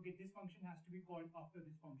 okay, this function has to be called after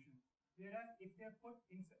this function. Whereas if they're put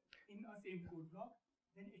in a same code block,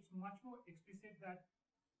 then it's much more explicit that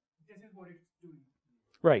this is what it's doing.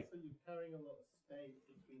 Right. So you're carrying a lot of state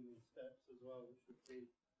between these steps as well, which would be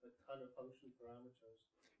a ton of function parameters.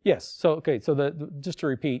 Yes. So okay. So just to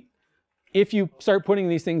repeat, if you start putting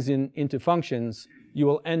these things into functions, you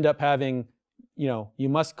will end up having, you know, you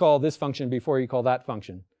must call this function before you call that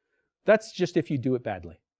function. That's just if you do it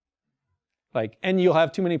badly. Like, and you'll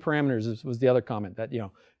have too many parameters. Was the other comment that, you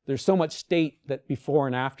know, there's so much state that before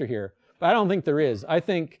and after here. But I don't think there is. I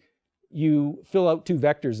think you fill out 2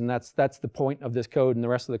 vectors, and that's the point of this code, and the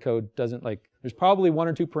rest of the code doesn't, like, there's probably 1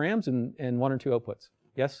 or 2 params and 1 or 2 outputs.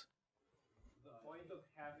 Yes? The point of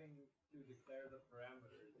having to declare the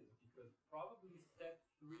parameters is because probably step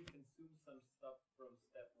 3 consumes some stuff from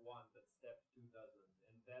step 1 that step 2 doesn't,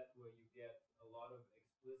 and that way you get a lot of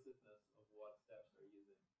explicitness of what steps are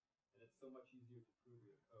using, and it's so much easier to prove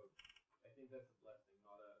your code. I think that's a blessing,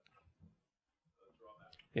 not a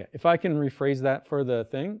drawback. Yeah, if I can rephrase that for the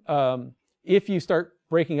thing, if you start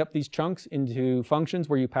breaking up these chunks into functions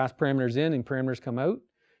where you pass parameters in and parameters come out,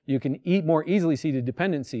 you can more easily see the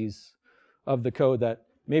dependencies of the code that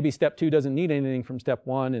maybe step 2 doesn't need anything from step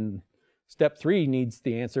 1 and step 3 needs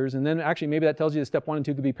the answers. And then actually maybe that tells you that step 1 and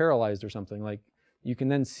 2 could be parallelized or something. Like, you can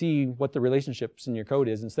then see what the relationships in your code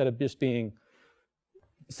is instead of just being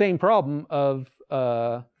the same problem of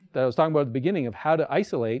that I was talking about at the beginning of how to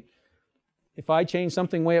isolate. If I change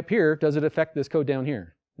something way up here, does it affect this code down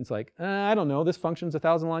here? It's like, I don't know, this function's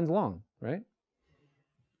 1,000 lines long, right?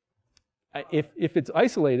 If it's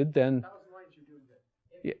isolated, then... 1,000 lines, you're doing good.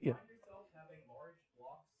 If Yeah. you find yourself having large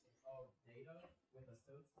blocks of data with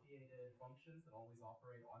associated functions that always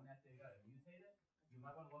operate on that data and mutate it, you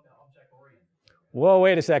might want to look at object-oriented. Whoa,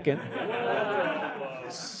 wait a second.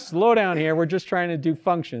 Slow down here, we're just trying to do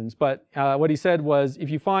functions. But what he said was, if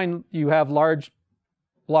you find you have large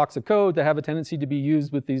blocks of code that have a tendency to be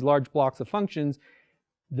used with these large blocks of functions,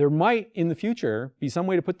 there might, in the future, be some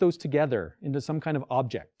way to put those together into some kind of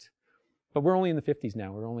object. But we're only in the 50s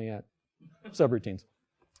now. We're only at subroutines.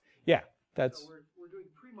 Yeah, that's... So we're doing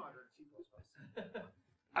pre-modern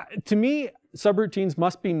C++. To me, subroutines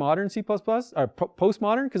must be modern C++ or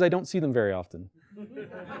postmodern because I don't see them very often.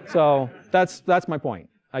 So that's my point.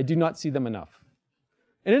 I do not see them enough.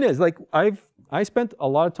 And it is like I spent a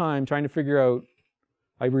lot of time trying to figure out.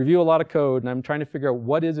 I review a lot of code and I'm trying to figure out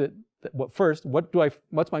what is it,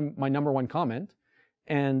 what's my number one comment,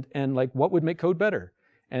 and like what would make code better.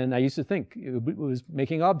 And I used to think it was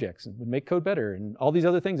making objects and would make code better and all these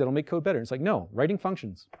other things that'll make code better. It's like, no, writing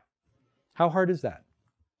functions. How hard is that?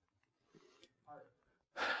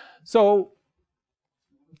 So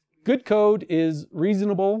good code is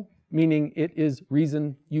reasonable, meaning it is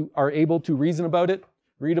reason. You are able to reason about it,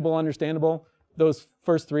 readable, understandable. Those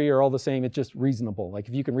first three are all the same. It's just reasonable. Like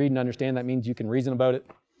if you can read and understand, that means you can reason about it.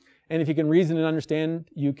 And if you can reason and understand,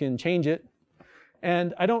 you can change it.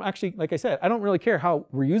 And I don't actually, like I said, I don't really care how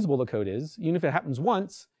reusable the code is. Even if it happens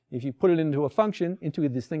once, if you put it into a function, into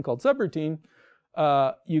this thing called subroutine,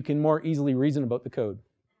 you can more easily reason about the code.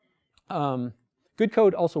 Good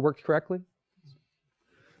code also works correctly.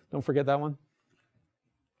 Don't forget that one.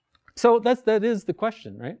 So that is the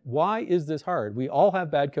question, right? Why is this hard? We all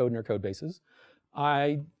have bad code in our code bases.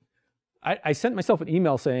 I sent myself an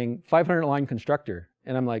email saying 500-line constructor,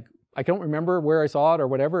 and I'm like, I don't remember where I saw it or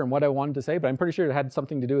whatever and what I wanted to say, but I'm pretty sure it had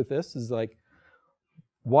something to do with this. Is like,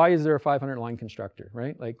 why is there a 500-line constructor,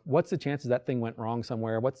 right? Like, what's the chances that thing went wrong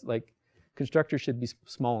somewhere? What's like, constructors should be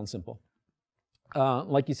small and simple.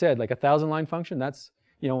 Like you said, like a 1,000-line function, that's,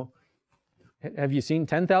 you know, have you seen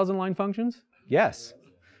 10,000-line functions? Yes,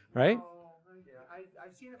 right?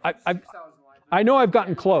 I've seen it 6,000 lines. I know I've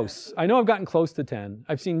gotten close. I know I've gotten close to 10.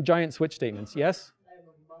 I've seen giant switch statements, yes? I have a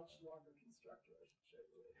much longer constructor. I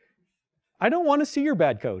should show you. I don't want to see your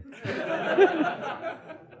bad code.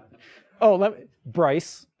 Oh,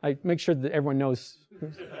 Bryce. I make sure that everyone knows.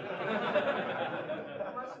 Unless,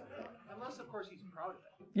 of course, he's proud of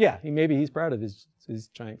it. Yeah, maybe he's proud of his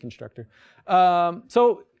giant constructor.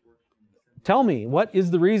 So tell me, what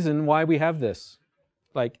is the reason why we have this?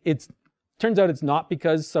 Like, turns out it's not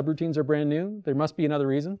because subroutines are brand new. There must be another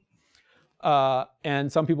reason.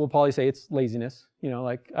 And some people will probably say it's laziness. You know,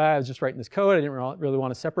 like, I was just writing this code. I didn't really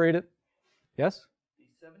want to separate it. Yes? The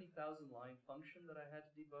 70,000 line function that I had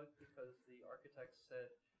to debug because the architect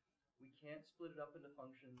said, we can't split it up into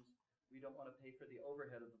functions. We don't want to pay for the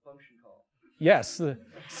overhead of the function call. Yes,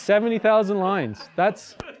 70,000 lines.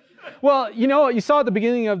 That's, well, you know, you saw at the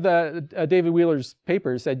beginning of the David Wheeler's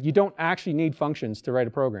paper said you don't actually need functions to write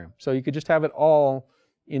a program. So you could just have it all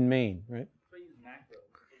in main, right? So I use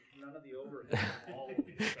macros. None of the overhead.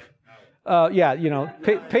 All Yeah, you know,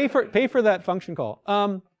 pay for that function call.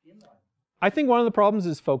 I think one of the problems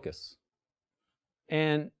is focus.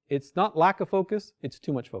 And it's not lack of focus, it's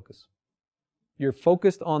too much focus. You're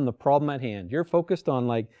focused on the problem at hand. You're focused on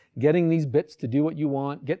like getting these bits to do what you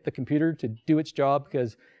want, get the computer to do its job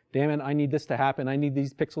because, damn it, I need this to happen. I need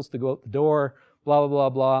these pixels to go out the door, blah, blah, blah,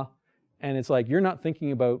 blah. And it's like, you're not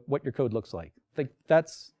thinking about what your code looks like. Like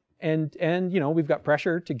that's, and you know, we've got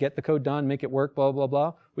pressure to get the code done, make it work, blah, blah,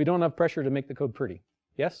 blah. We don't have pressure to make the code pretty.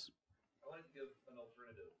 Yes? I wanted to give an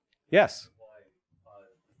alternative. Yes. Why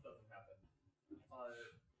this doesn't happen.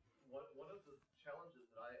 One of the challenges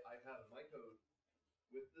that I have in my code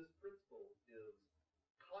with this principle is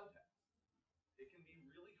context. It can be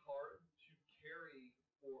really hard to carry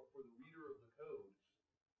for the reader of the code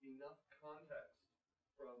enough context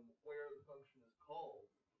from where the function is called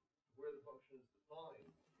to where the function is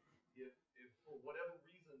defined. If for whatever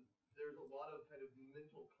reason there's a lot of kind of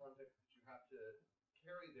mental context that you have to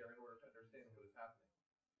carry there in order to understand what is happening.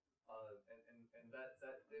 And that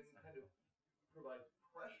then kind of provides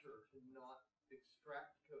pressure to not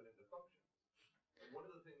extract code into functions. And one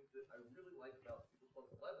of the things that I really like about C++ 11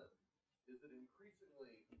 is that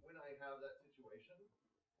increasingly, when I have that situation,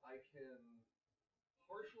 I can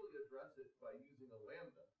partially address it by using a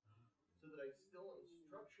lambda, so that I still am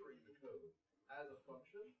structuring the code as a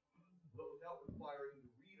function, but without requiring the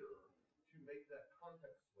reader to make that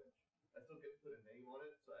context switch. I still get to put a name on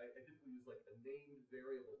it, so I typically use like a named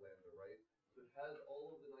variable lambda, right? So it has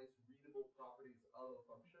all of the nice readable properties of a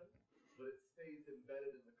function, but it stays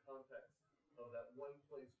embedded in the context of that one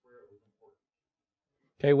place where it was important.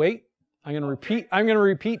 Okay, wait. I'm going to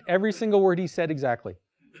repeat every single word he said exactly.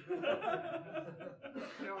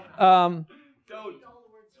 Don't. All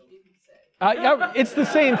the words he didn't say. Yeah, it's the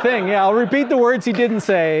same thing. Yeah, I'll repeat the words he didn't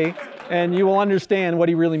say, and you will understand what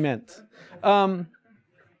he really meant.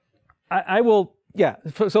 I will, yeah.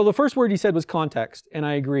 So the first word he said was context, and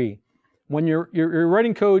I agree. When you're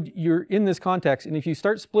writing code, you're in this context, and if you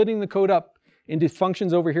start splitting the code up into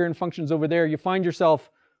functions over here and functions over there, you find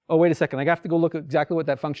yourself, oh, wait a second, I have to go look at exactly what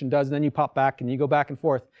that function does, and then you pop back and you go back and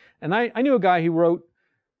forth. And I knew a guy who wrote,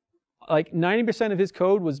 like 90% of his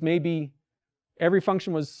code was maybe, every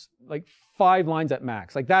function was like 5 lines at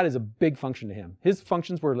max. Like that is a big function to him. His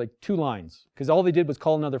functions were like 2 lines, because all they did was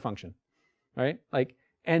call another function, right? Like,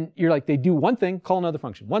 And you're like, they do one thing, call another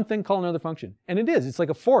function. One thing, call another function. And it is. It's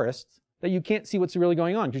like a forest that you can't see what's really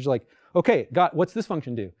going on. Because you're like, okay, what's this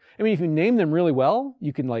function do? I mean, if you name them really well,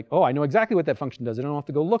 you can like, oh, I know exactly what that function does. I don't have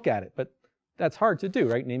to go look at it. But that's hard to do,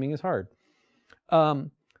 right? Naming is hard.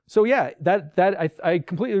 So yeah, I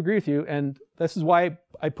completely agree with you. And this is why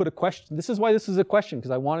I put a question. This is why this is a question,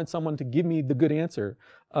 because I wanted someone to give me the good answer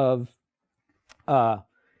of,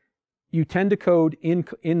 you tend to code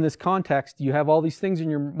in this context. You have all these things in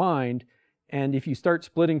your mind, and if you start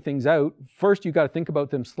splitting things out, first you got to think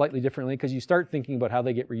about them slightly differently, because you start thinking about how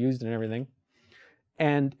they get reused and everything,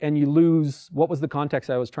 and you lose what was the context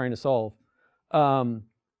I was trying to solve. I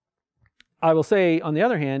will say, on the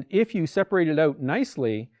other hand, if you separate it out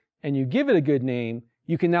nicely and you give it a good name,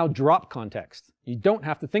 you can now drop context. You don't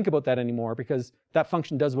have to think about that anymore, because that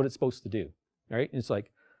function does what it's supposed to do, right? And it's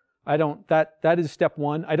like, that is step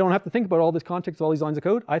one. I don't have to think about all this context, all these lines of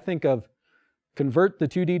code. I think of convert the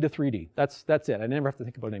 2D to 3D. That's it. I never have to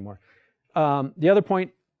think about it anymore. The other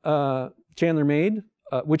point Chandler made,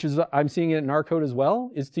 which is I'm seeing it in our code as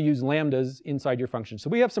well, is to use lambdas inside your function.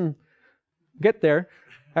 So we have some, get there.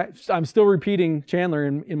 I'm still repeating Chandler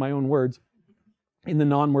in my own words, in the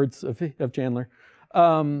non-words of Chandler.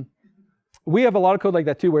 We have a lot of code like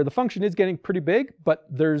that too, where the function is getting pretty big, but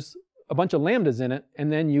there's a bunch of lambdas in it,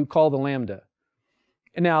 and then you call the lambda.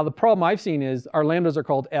 And now the problem I've seen is our lambdas are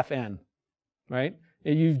called fn, right?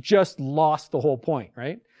 And you've just lost the whole point,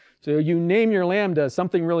 right? So you name your lambda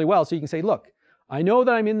something really well, so you can say, look, I know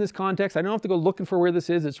that I'm in this context. I don't have to go looking for where this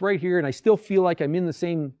is. It's right here, and I still feel like I'm in the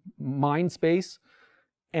same mind space.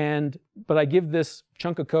 But I give this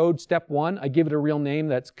chunk of code, step one, I give it a real name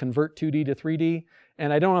that's convert 2D to 3D,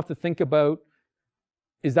 and I don't have to think about,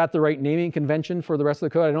 is that the right naming convention for the rest of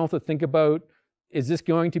the code? I don't have to think about, is this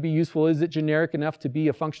going to be useful? Is it generic enough to be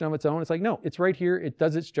a function of its own? It's like, no, it's right here. It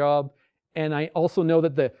does its job. And I also know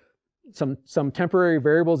that some temporary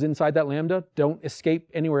variables inside that lambda don't escape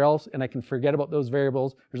anywhere else, and I can forget about those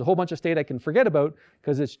variables. There's a whole bunch of state I can forget about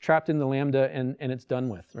because it's trapped in the lambda and it's done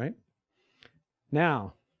with, right?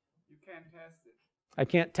 Now, you can't test it. I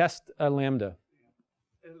can't test a lambda.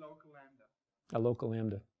 A local lambda. A local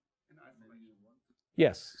lambda. In isolation.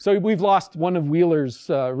 Yes. So we've lost one of Wheeler's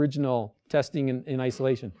original testing in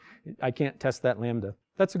isolation. I can't test that lambda.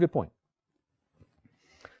 That's a good point.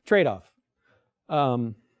 Trade-off.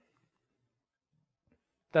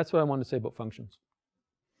 That's what I wanted to say about functions.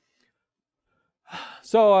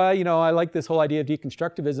 So, I like this whole idea of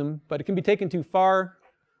deconstructivism, but it can be taken too far.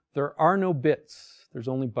 There are no bits. There's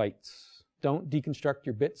only bytes. Don't deconstruct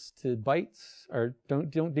your bits to bytes, or don't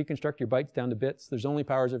deconstruct your bytes down to bits. There's only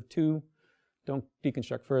powers of 2. Don't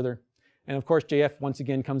deconstruct further. And of course, JF once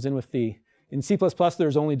again comes in with in C++,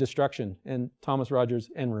 there's only destruction, and Thomas Rogers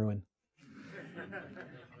and ruin.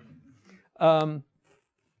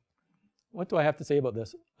 What do I have to say about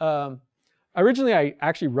this? Originally, I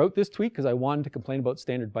actually wrote this tweet because I wanted to complain about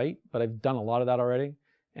standard byte, but I've done a lot of that already,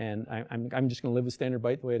 and I'm just going to live with standard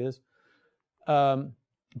byte the way it is.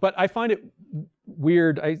 But I find it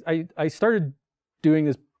weird. I started doing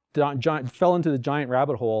this, fell into the giant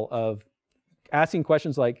rabbit hole of asking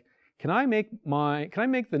questions like, can I make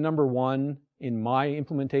the number 1 in my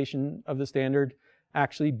implementation of the standard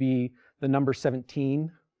actually be the number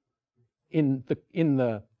 17 in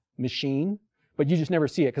the machine, but you just never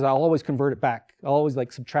see it because I'll always convert it back. I'll always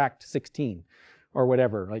like subtract 16 or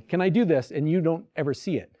whatever. Like, can I do this? And you don't ever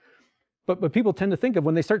see it. But people tend to think of,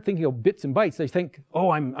 when they start thinking of bits and bytes, they think,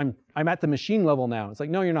 oh, I'm at the machine level now. It's like,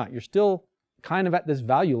 no, you're not. You're still kind of at this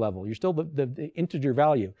value level. You're still the integer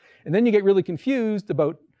value. And then you get really confused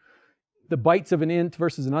about the bytes of an int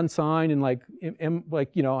versus an unsigned, and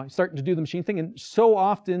starting to do the machine thing. And so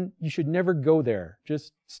often you should never go there.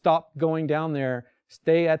 Just stop going down there.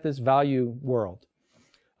 Stay at this value world.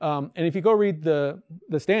 And if you go read the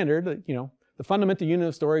standard, the fundamental unit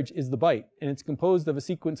of storage is the byte, and it's composed of a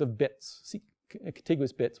sequence of bits,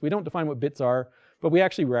 contiguous bits. We don't define what bits are, but we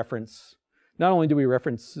actually reference. Not only do we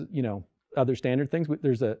reference, other standard things,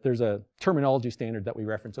 there's a terminology standard that we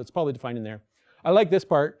reference, so it's probably defined in there. I like this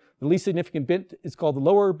part. The least significant bit is called the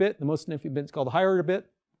lower order bit. The most significant bit is called the higher order bit.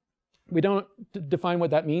 We don't define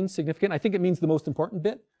what that means, significant. I think it means the most important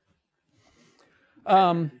bit.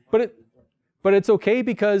 But it's okay,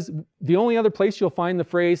 because the only other place you'll find the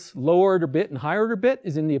phrase lower order bit and higher order bit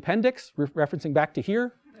is in the appendix, referencing back to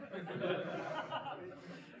here.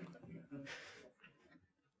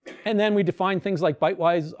 And then we define things like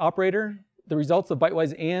bitewise operator. The results of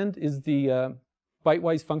bitewise AND is the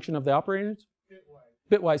bitewise function of the operators.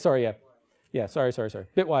 Bitwise, sorry, yeah. Yeah, sorry.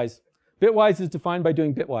 Bitwise. Bitwise is defined by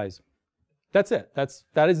doing bitwise. That's it.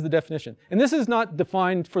 That is the definition. And this is not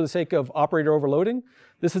defined for the sake of operator overloading.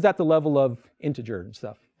 This is at the level of integer and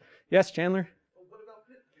stuff. Yes, Chandler? Well, what about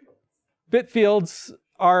bit fields? Bit fields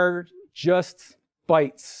are just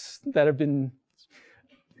bytes that have been...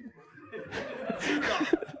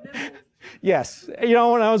 Yes. You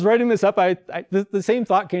know, when I was writing this up, the same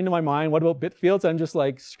thought came to my mind. What about bit fields? I'm just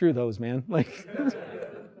like, screw those, man. Like,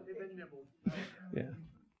 yeah.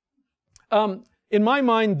 In my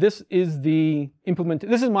mind, this is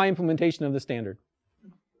my implementation of the standard.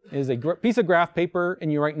 It is a piece of graph paper,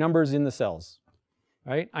 and you write numbers in the cells.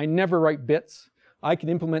 Right? I never write bits. I can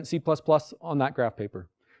implement C++ on that graph paper.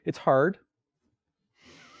 It's hard,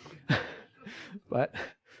 but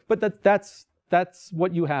that's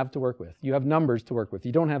what you have to work with. You have numbers to work with.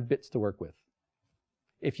 You don't have bits to work with.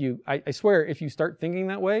 I swear, if you start thinking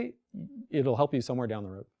that way, it'll help you somewhere down the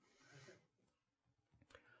road.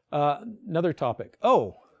 Another topic.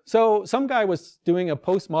 Oh, so some guy was doing a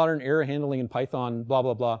postmodern error handling in Python, blah,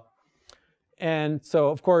 blah, blah. And so,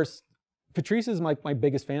 of course, Patrice is my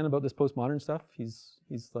biggest fan about this postmodern stuff. He's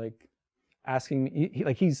like asking me,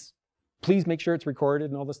 he's please make sure it's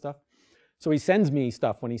recorded and all this stuff. So he sends me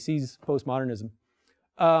stuff when he sees postmodernism.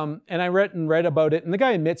 And I read about it, and the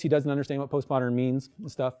guy admits he doesn't understand what postmodern means and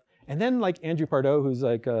stuff. And then like Andrew Pardo, who's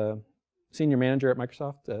like a senior manager at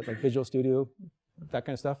Microsoft, like Visual Studio, that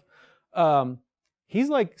kind of stuff. He's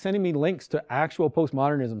like sending me links to actual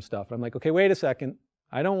postmodernism stuff. I'm like, okay, wait a second.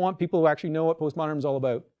 I don't want people who actually know what postmodernism is all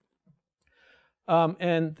about.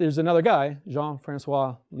 And there's another guy,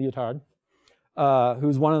 Jean-Francois Lyotard,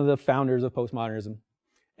 who's one of the founders of postmodernism.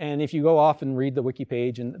 And if you go off and read the wiki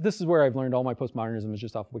page, and this is where I've learned all my postmodernism is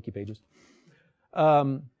just off wiki pages.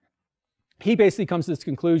 He basically comes to this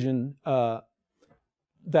conclusion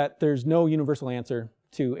that there's no universal answer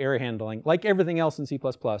to error handling. Like everything else in C++,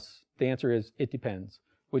 the answer is it depends,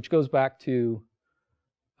 which goes back to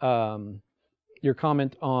your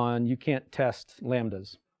comment on you can't test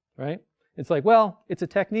lambdas, right? It's like, well, it's a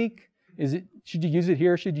technique. Should you use it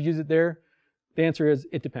here? Should you use it there? The answer is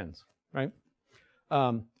it depends, right?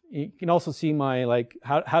 You can also see my like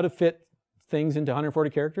how to fit things into 140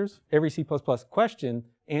 characters. Every C++ question,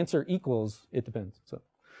 answer equals it depends. So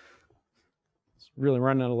it's really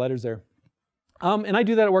running out of letters there. And I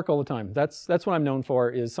do that at work all the time. That's what I'm known for,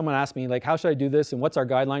 is someone asks me, like, how should I do this? And what's our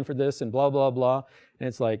guideline for this? And blah, blah, blah. And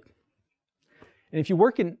it's like, and if you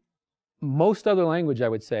work in most other language, I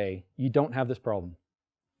would say, you don't have this problem.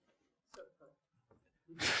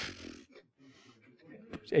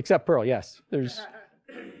 Except Perl, yes. Is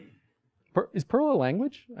Perl a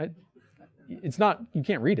language? It's not, you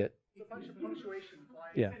can't read it.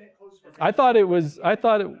 Yeah. I thought it was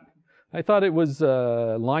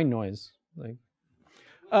line noise. Like,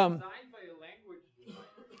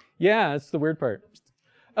 yeah, that's the weird part.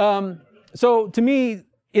 So to me,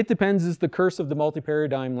 it depends is the curse of the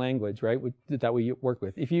multi-paradigm language, right? That we work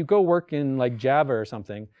with. If you go work in like Java or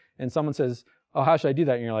something, and someone says, "Oh, how should I do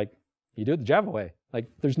that?" and you're like, "You do it the Java way." Like,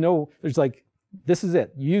 there's like, this is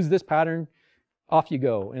it. You use this pattern, off you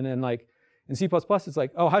go. And then like in C++, it's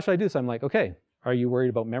like, "Oh, how should I do this?" I'm like, "Okay, are you worried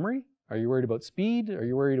about memory? Are you worried about speed? Are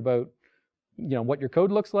you worried about, what your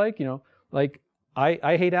code looks like? Like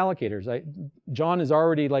I hate allocators. John has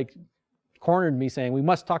already like cornered me saying we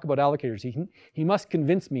must talk about allocators. He must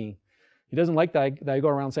convince me. He doesn't like that I go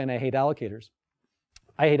around saying I hate allocators.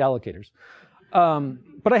 I hate allocators.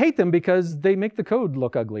 But I hate them because they make the code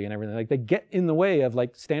look ugly and everything. Like they get in the way of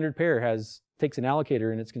like standard pair takes an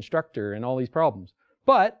allocator in its constructor and all these problems.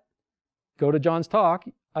 But go to John's talk,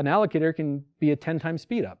 an allocator can be a 10 times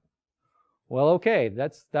speed up. Well, okay,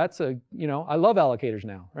 that's a, I love allocators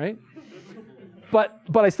now, right? But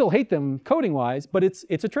I still hate them coding wise, but it's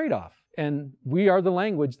a trade-off. And we are the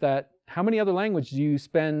language that, how many other languages do you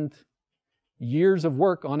spend years of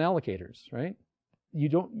work on allocators, right? You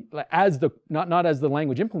don't, not as the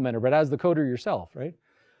language implementer, but as the coder yourself, right?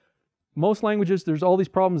 Most languages, there's all these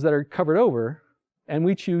problems that are covered over, and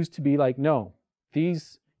we choose to be like, no,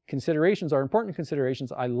 these considerations are important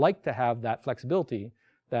considerations. I like to have that flexibility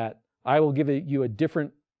that I will give you a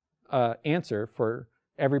different answer for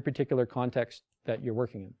every particular context that you're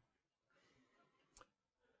working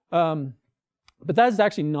in. But that is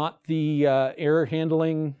actually not the error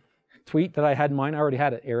handling tweet that I had in mind. I already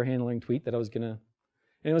had an error handling tweet that I was going to,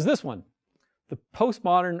 and it was this one. The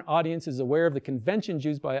postmodern audience is aware of the conventions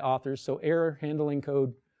used by authors, so error handling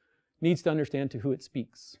code needs to understand to who it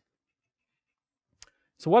speaks.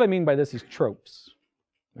 So what I mean by this is tropes,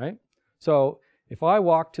 right? So if I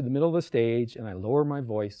walk to the middle of the stage and I lower my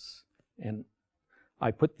voice and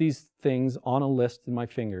I put these things on a list in my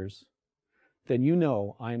fingers, then you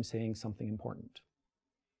know I am saying something important.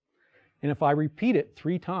 And if I repeat it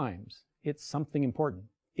 3 times, it's something important.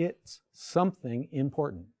 It's something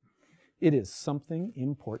important. It is something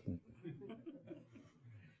important.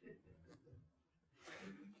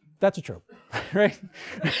 That's a trope, right?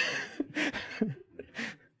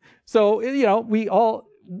 So, you know, we all,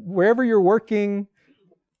 wherever you're working,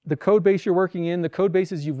 the code base you're working in, the code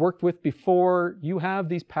bases you've worked with before, you have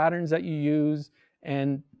these patterns that you use,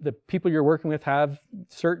 and the people you're working with have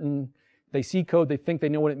certain, they see code, they think they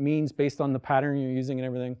know what it means based on the pattern you're using and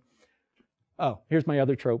everything. Oh, here's my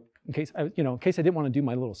other trope, in case I didn't want to do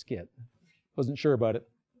my little skit. Wasn't sure about it.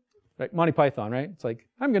 Right, Monty Python, right? It's like,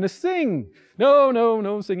 I'm going to sing.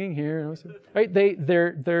 No singing here. No singing. Right?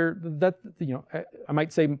 I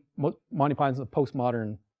might say Monty Python's a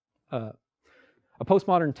postmodern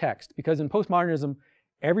text, because in postmodernism,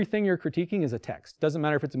 everything you're critiquing is a text. Doesn't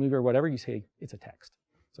matter if it's a movie or whatever, you say it's a text.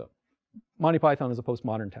 So Monty Python is a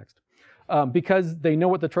postmodern text. Because they know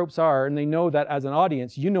what the tropes are, and they know that as an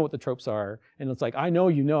audience, you know what the tropes are. And it's like, I know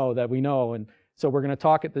you know that we know, and so we're going to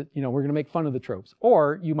talk at the, we're going to make fun of the tropes.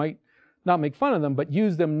 Or you might not make fun of them, but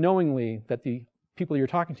use them knowingly that the people you're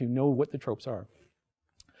talking to know what the tropes are.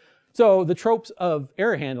 So the tropes of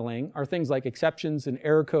error handling are things like exceptions and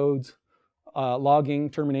error codes,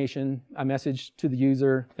 logging, termination, a message to the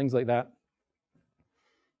user, things like that.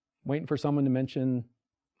 Waiting for someone to mention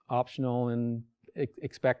optional and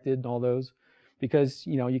expected and all those, because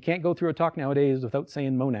you can't go through a talk nowadays without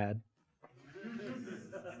saying monad.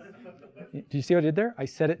 Do you see what I did there? I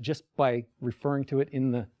said it just by referring to it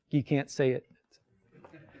in the, you can't say it.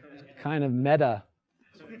 It's kind of meta.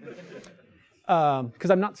 Because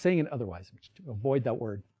I'm not saying it otherwise, to avoid that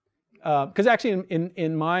word. Because actually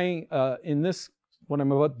in this, what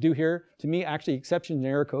I'm about to do here, to me actually exceptions and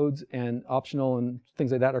error codes and optional and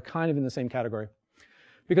things like that are kind of in the same category.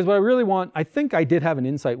 Because what I really want, I think I did have an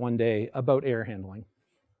insight one day about error handling.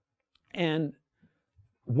 And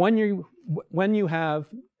when you have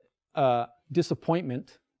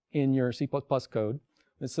disappointment in your C++ code,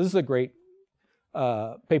 this is a great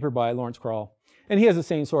paper by Lawrence Krall, and he has the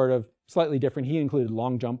same sort of slightly different. He included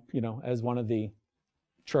long jump, as one of the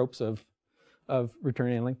tropes of return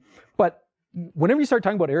handling. But whenever you start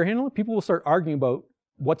talking about error handling, people will start arguing about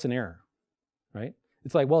what's an error, right?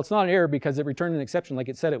 It's like, well, it's not an error because it returned an exception like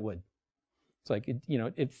it said it would. It's like,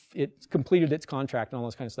 it completed its contract and all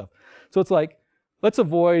this kind of stuff. So it's like, let's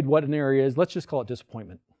avoid what an error is. Let's just call it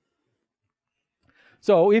disappointment.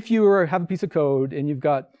 So if you have a piece of code and you've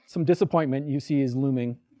got some disappointment you see is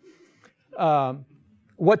looming,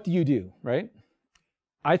 what do you do, right?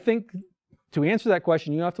 I think to answer that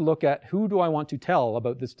question, you have to look at, who do I want to tell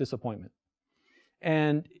about this disappointment?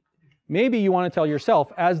 And maybe you want to tell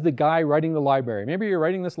yourself as the guy writing the library. Maybe you're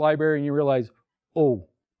writing this library and you realize, oh,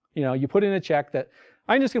 you put in a check that,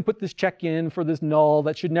 I'm just going to put this check in for this null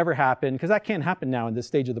that should never happen, because that can't happen now in this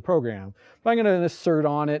stage of the program. But I'm going to assert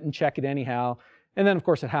on it and check it anyhow. And then, of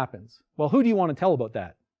course, it happens. Well, who do you want to tell about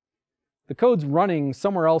that? The code's running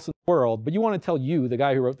somewhere else in the world, but you want to tell you, the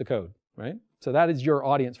guy who wrote the code, right? So that is your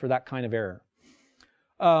audience for that kind of error.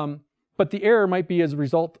 But the error might be as a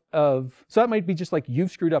result of, so that might be just like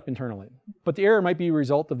you've screwed up internally. But the error might be a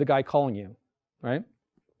result of the guy calling you, right?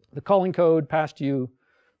 The calling code passed you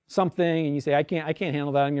something and you say, I can't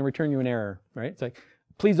handle that, I'm going to return you an error, right? It's like,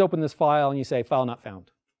 please open this file, and you say, file not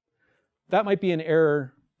found. That might be an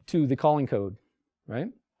error to the calling code, right?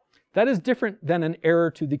 That is different than an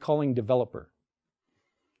error to the calling developer.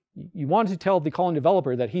 You want to tell the calling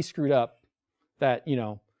developer that he screwed up, that,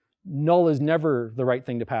 null is never the right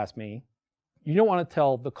thing to pass me. You don't want to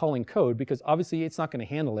tell the calling code, because obviously it's not going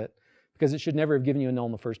to handle it, because it should never have given you a null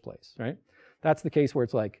in the first place, right? That's the case where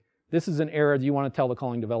it's like, this is an error that you want to tell the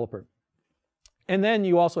calling developer. And then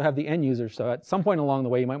you also have the end user. So at some point along the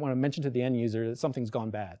way, you might want to mention to the end user that something's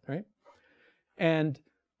gone bad, right? And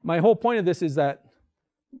my whole point of this is that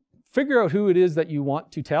figure out who it is that you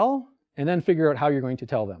want to tell, and then figure out how you're going to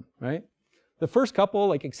tell them, right? The first couple,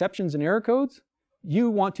 like exceptions and error codes,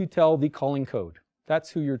 you want to tell the calling code.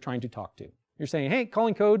 That's who you're trying to talk to. You're saying, hey,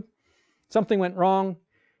 calling code, something went wrong.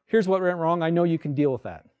 Here's what went wrong. I know you can deal with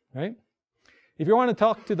that, right? If you want to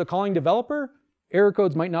talk to the calling developer, error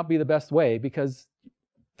codes might not be the best way, because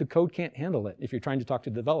the code can't handle it if you're trying to talk to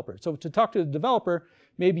the developer. So to talk to the developer,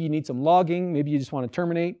 maybe you need some logging. Maybe you just want to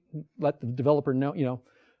terminate, let the developer know,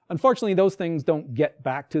 Unfortunately, those things don't get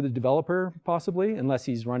back to the developer, possibly, unless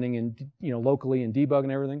he's running in, locally in debug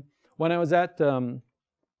and everything. When I was at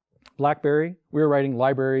BlackBerry, we were writing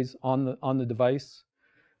libraries on the device,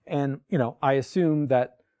 and I assume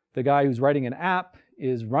that the guy who's writing an app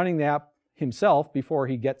is running the app himself before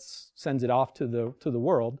he sends it off to the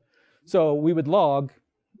world. So we would log,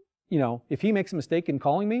 if he makes a mistake in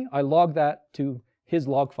calling me, I log that to his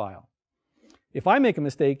log file. If I make a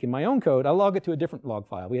mistake in my own code, I log it to a different log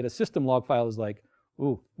file. We had a system log file that was like,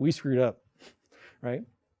 ooh, we screwed up, right?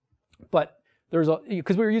 But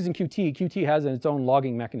because we were using Qt, Qt has its own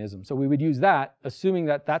logging mechanism. So we would use that, assuming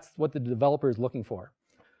that that's what the developer is looking for.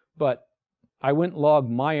 But I wouldn't log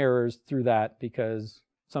my errors through that because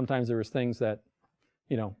sometimes there was things that,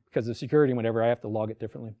 because of security and whatever, I have to log it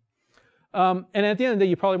differently. And at the end of the day,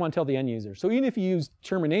 you probably want to tell the end user. So even if you use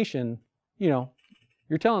termination,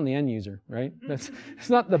 you're telling the end user, right? It's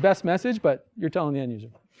not the best message, but you're telling the end user.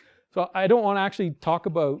 So I don't want to actually talk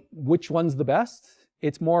about which one's the best.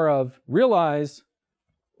 It's more of realize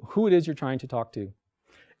who it is you're trying to talk to.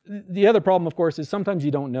 The other problem, of course, is sometimes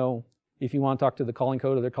you don't know if you want to talk to the calling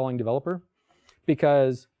code or the calling developer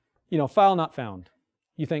because, file not found.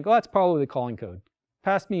 You think, oh, that's probably the calling code.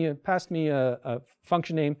 Pass me a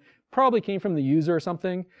function name. Probably came from the user or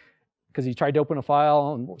something because he tried to open a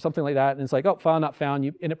file and something like that. And it's like, oh, file not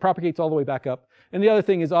found. And it propagates all the way back up. And the other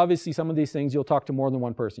thing is obviously some of these things you'll talk to more than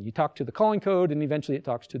one person. You talk to the calling code and eventually it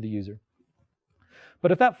talks to the user.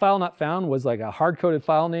 But if that file not found was like a hard-coded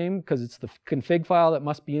file name because it's the config file that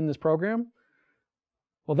must be in this program,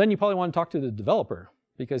 well, then you probably want to talk to the developer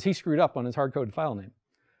because he screwed up on his hard-coded file name.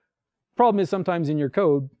 Problem is sometimes in your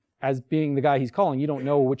code, as being the guy he's calling, you don't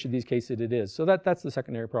know which of these cases it is. So that's the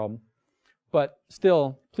secondary problem. But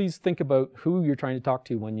still, please think about who you're trying to talk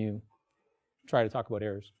to when you try to talk about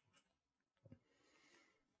errors.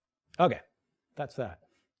 Okay, that's that.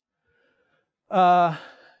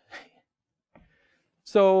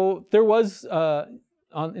 So there was,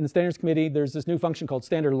 in the standards committee, there's this new function called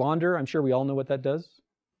standard launder. I'm sure we all know what that does.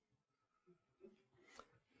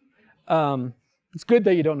 It's good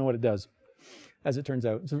that you don't know what it does, as it turns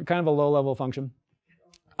out. It's kind of a low-level function.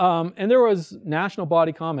 And there was national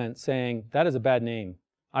body comment saying, that is a bad name.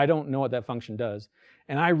 I don't know what that function does.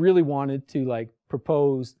 And I really wanted to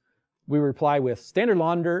propose, we reply with, standard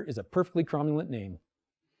launder is a perfectly cromulent name.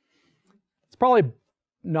 It's probably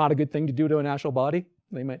not a good thing to do to a national body.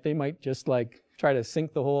 They might just try to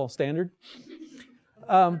sink the whole standard.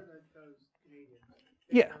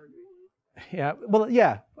 Yeah. Well,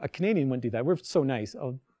 yeah. A Canadian wouldn't do that. We're so nice.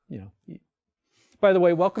 By the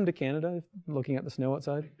way, welcome to Canada. Looking at the snow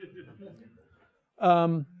outside.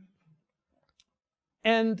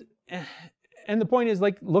 And the point is,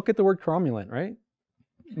 look at the word cromulent, right?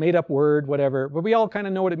 Made up word, whatever. But we all kind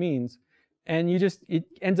of know what it means. And it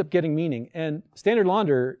ends up getting meaning. And standard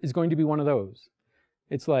launder is going to be one of those.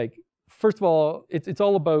 It's first of all, it's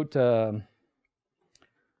all about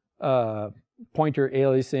pointer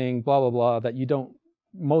aliasing, blah, blah, blah, that you don't,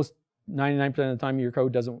 99% of the time your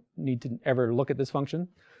code doesn't need to ever look at this function.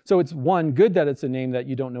 So it's one, good that it's a name that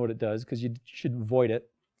you don't know what it does because you should avoid it.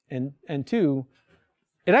 And two,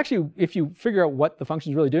 it actually, if you figure out what the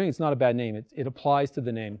function is really doing, it's not a bad name. It applies to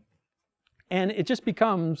the name. And it just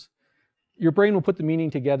becomes, your brain will put the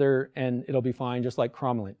meaning together and it'll be fine, just like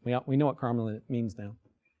cromulent. We know what cromulent means now.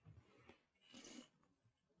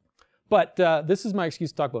 But this is my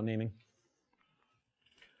excuse to talk about naming.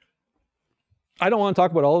 I don't want to talk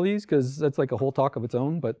about all of these because that's like a whole talk of its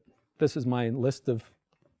own, but this is my list of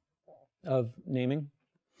naming.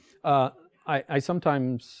 I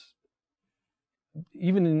sometimes,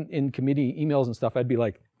 even in committee emails and stuff, I'd be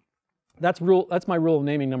like, that's my rule of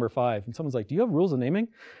naming number 5. And someone's like, do you have rules of naming?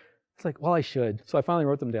 It's like, well, I should. So I finally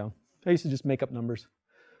wrote them down. I used to just make up numbers.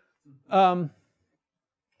 So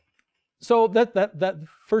that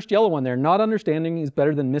first yellow one there, not understanding is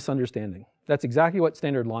better than misunderstanding. That's exactly what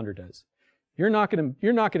standard launder does. You're not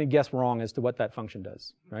gonna guess wrong as to what that function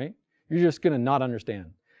does, right? You're just gonna not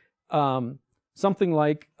understand. Something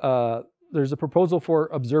like there's a proposal for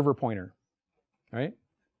observer pointer, right?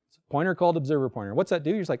 It's a pointer called observer pointer. What's that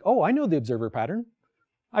do? You're just like, oh, I know the observer pattern.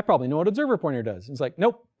 I probably know what observer pointer does. It's like,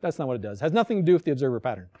 nope, that's not what it does. It has nothing to do with the observer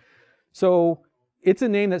pattern. So it's a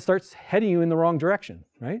name that starts heading you in the wrong direction,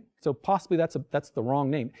 right? So possibly that's the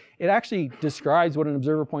wrong name. It actually describes what an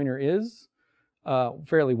observer pointer is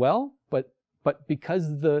fairly well, but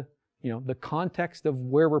because the context of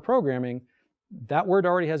where we're programming, that word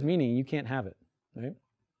already has meaning. You can't have it, right?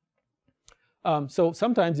 So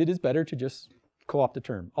sometimes it is better to just co-opt a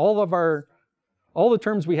term. All the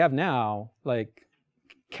terms we have now, like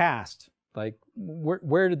cast, like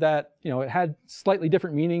where did that, it had slightly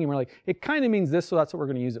different meaning, and we're like, it kind of means this, so that's what we're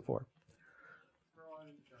going to use it for.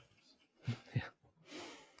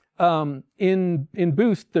 In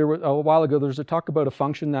Boost, there was a while ago, there was a talk about a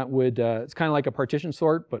function that would, it's kind of like a partition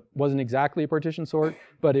sort, but wasn't exactly a partition sort,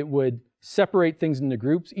 but it would separate things into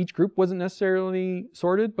groups. Each group wasn't necessarily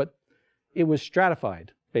sorted, but it was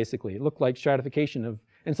stratified, basically. It looked like stratification of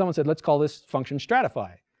and someone said, let's call this function stratify.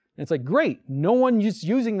 And it's like, great, no one is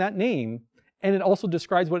using that name, and it also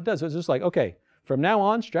describes what it does. So it's just like, okay, from now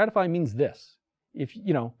on, stratify means this. If,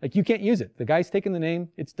 you know, like you can't use it. The guy's taken the name,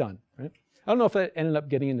 it's done, right? I don't know if that ended up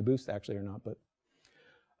getting into Boost actually or not, but.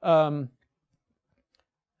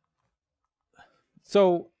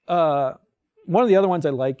 One of the other ones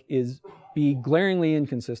I like is be glaringly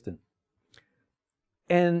inconsistent.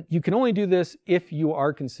 And you can only do this if you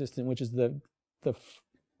are consistent, which is the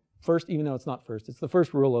first, even though it's not first, it's the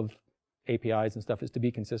first rule of APIs and stuff, is to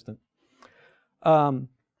be consistent.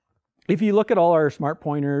 If you look at all our smart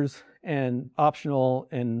pointers and optional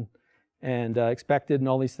and expected and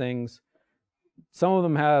all these things, some of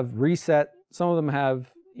them have reset, some of them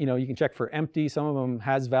have, you know, you can check for empty, some of them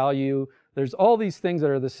has value. There's all these things that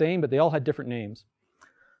are the same, but they all had different names.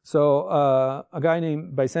 So a guy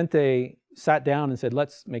named Vicente sat down and said,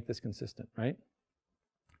 let's make this consistent, right?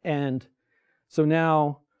 And so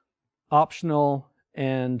now optional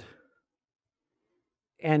and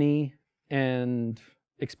any and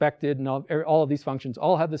expected and all of these functions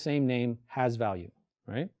all have the same name, has value,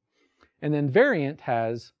 right? And then variant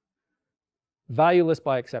has valueless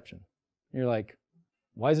by exception. And you're like,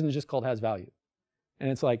 why isn't it just called has value? And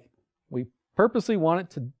it's like, we purposely want it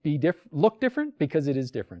to be look different because it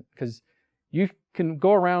is different. Because you can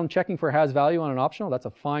go around checking for has value on an optional. That's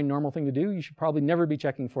a fine, normal thing to do. You should probably never be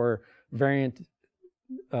checking for variant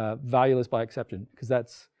valueless by exception,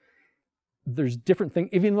 because there's different things.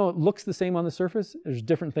 Even though it looks the same on the surface, there's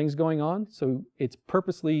different things going on. So it's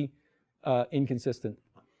purposely inconsistent.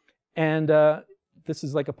 And this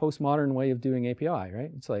is like a postmodern way of doing API,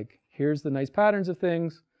 right? It's like, here's the nice patterns of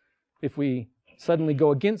things. If we suddenly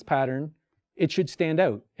go against pattern, it should stand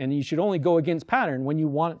out. And you should only go against pattern when you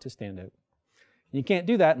want it to stand out. You can't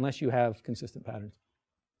do that unless you have consistent patterns.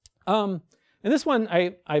 And this one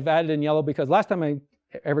I've added in yellow because last time I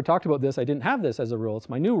ever talked about this, I didn't have this as a rule. It's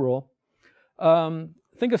my new rule.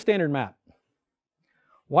 Think of standard map.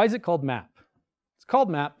 Why is it called map? It's called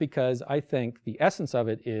map because I think the essence of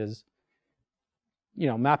it is, you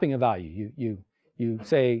know, mapping a value. You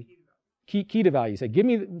say key to value. You say, give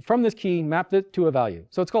me from this key, map it to a value.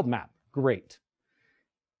 So it's called map. Great.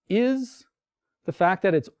 Is the fact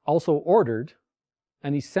that it's also ordered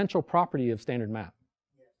an essential property of standard map?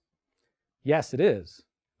 Yes, it is.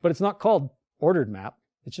 But it's not called ordered map.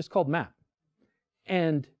 It's just called map.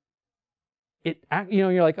 And it, you know,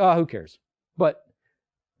 you're like, oh, who cares? But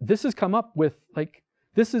this has come up with, like,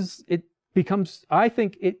 it becomes, I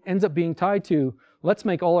think it ends up being tied to, let's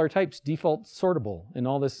make all our types default sortable and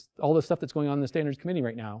all this stuff that's going on in the standards committee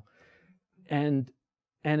right now. And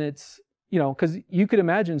it's, you know, because you could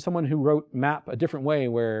imagine someone who wrote map a different way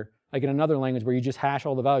where, like in another language where you just hash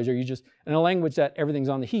all the values, or you just, in a language that everything's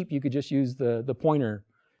on the heap, you could just use the pointer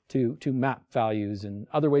to map values and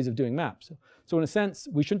other ways of doing maps. So in a sense,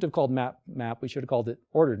 we shouldn't have called map, we should have called it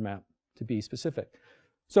ordered map to be specific.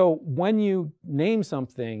 So when you name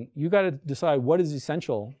something, you got to decide what is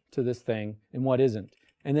essential to this thing and what isn't.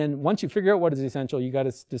 And then once you figure out what is essential, you got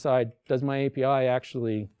to decide, does my API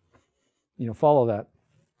actually, you know, follow that?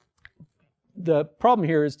 The problem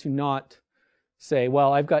here is to not say,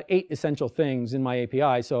 well, I've got 8 essential things in my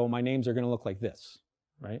API, so my names are going to look like this,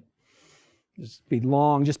 right? Just be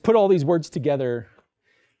long, just put all these words together.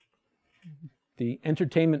 The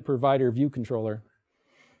entertainment provider view controller.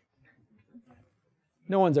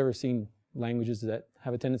 No one's ever seen languages that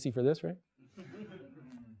have a tendency for this, right?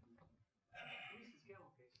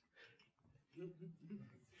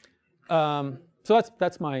 So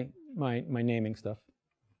that's my naming stuff.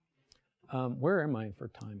 Where am I for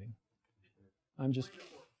timing? I'm just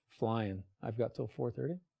flying. I've got till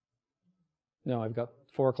 4:30. No, I've got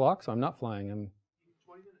 4 o'clock, so I'm not flying. I'm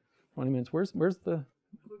 20 minutes. Where's the?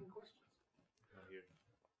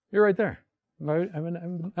 You're right there. I've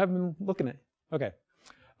been looking at it. Okay.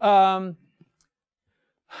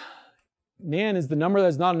 Man is the number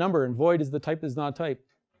that's not a number, and void is the type that's not a type.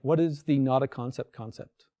 What is the not a concept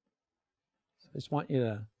concept? So I just want you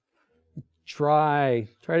to try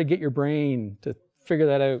to get your brain to figure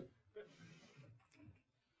that out.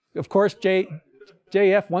 Of course,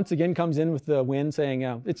 JF once again comes in with the win, saying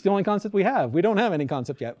it's the only concept we have. We don't have any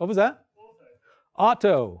concept yet. What was that?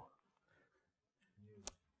 Auto.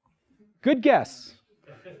 Good guess.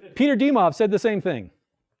 Peter Dimov said the same thing.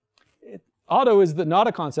 Auto is not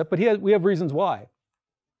a concept, but we have reasons why.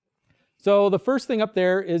 So the first thing up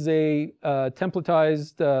there is a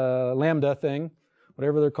templatized Lambda thing,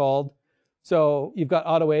 whatever they're called. So you've got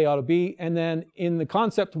auto A, auto B, and then in the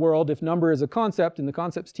concept world, if number is a concept, in the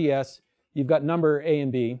concepts TS, you've got number A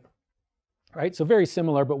and B, right? So very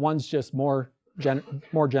similar, but one's just more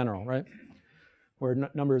general, right? where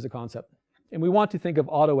number is a concept. And we want to think of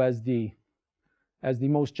auto as the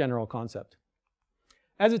most general concept.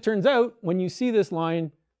 As it turns out, when you see this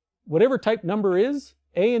line, whatever type number is,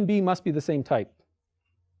 A and B must be the same type.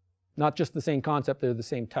 Not just the same concept, they're the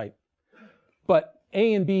same type. But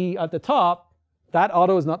A and B at the top, that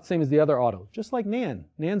auto is not the same as the other auto, just like nan.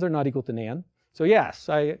 Nans are not equal to nan. So yes,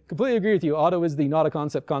 I completely agree with you. Auto is the not a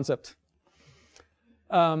concept concept.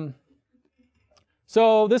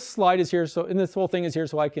 So this slide is here, and this whole thing is here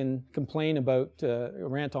so I can complain about,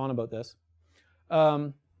 rant on about this.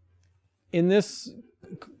 In this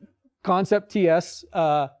concept TS,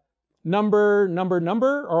 number,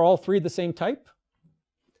 are all three the same type?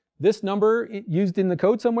 This number used in the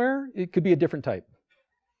code somewhere, it could be a different type.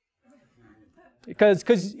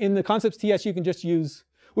 Because in the concepts TS you can just use,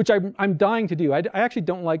 which I'm dying to do. I actually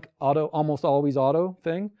don't like auto, almost always auto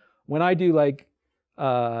thing. When I do like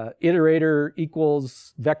iterator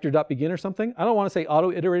equals vector.begin or something, I don't want to say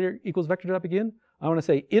auto iterator equals vector.begin. I want to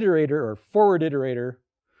say iterator or forward iterator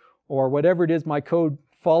or whatever it is my code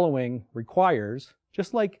following requires.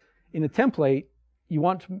 Just like in a template, you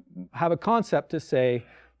want to have a concept to say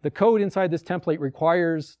the code inside this template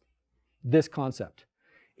requires this concept.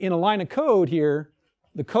 In a line of code here,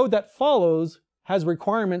 the code that follows has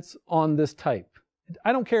requirements on this type.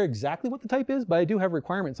 I don't care exactly what the type is, but I do have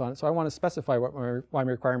requirements on it, so I want to specify what my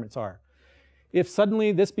requirements are. If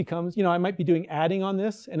suddenly this becomes, I might be doing adding on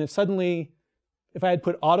this, and if I had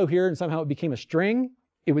put auto here and somehow it became a string,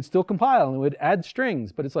 it would still compile and it would add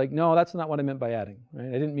strings, but it's like, no, that's not what I meant by adding, right?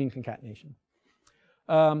 I didn't mean concatenation.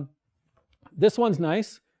 This one's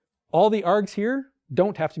nice. All the args here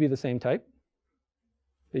don't have to be the same type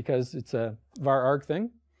because it's a var arg thing.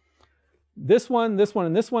 This one, and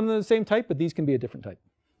this one are the same type, but these can be a different type.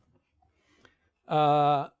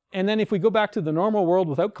 And then if we go back to the normal world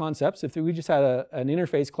without concepts, if we just had an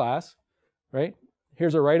interface class, right?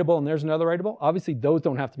 Here's a writable and there's another writable. Obviously, those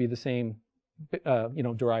don't have to be the same,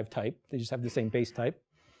 derived type. They just have the same base type.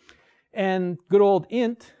 And good old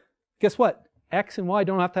int, guess what? X and Y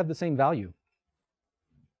don't have to have the same value.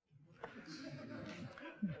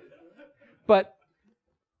 But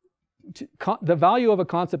the value of a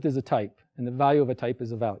concept is a type, and the value of a type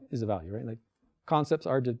is a value, right? Like concepts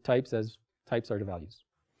are to types as types are to values.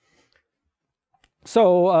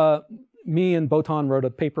 So me and Botan wrote a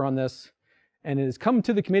paper on this, and it has come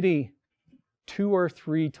to the committee 2 or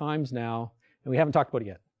 3 times now, and we haven't talked about it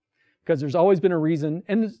yet. Because there's always been a reason,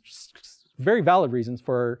 and very valid reasons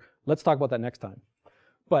for, let's talk about that next time.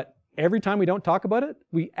 But every time we don't talk about it,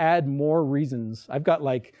 we add more reasons. I've got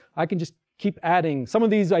I can just keep adding. Some of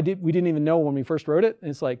these we didn't even know when we first wrote it. And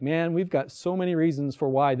it's like, man, we've got so many reasons for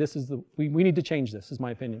why this is we need to change this, is my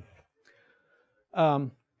opinion.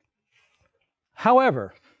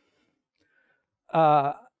 However,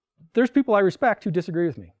 there's people I respect who disagree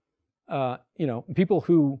with me. People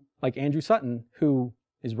who, like Andrew Sutton, who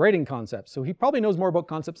is writing concepts. So he probably knows more about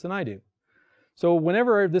concepts than I do. So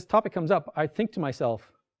whenever this topic comes up, I think to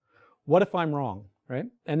myself, what if I'm wrong, right?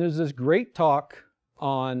 And there's this great talk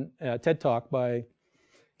on TED Talk by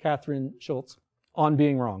Catherine Schultz on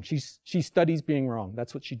being wrong. She studies being wrong.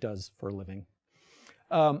 That's what she does for a living.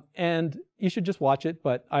 And you should just watch it,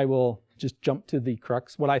 but I will just jump to the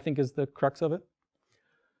crux, what I think is the crux of it.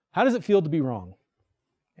 How does it feel to be wrong?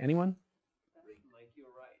 Anyone? Like you're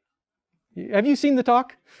right. Have you seen the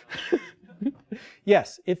talk?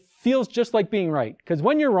 Yes, it feels just like being right. Because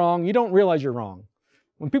when you're wrong, you don't realize you're wrong.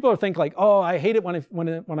 When people think like, oh, I hate it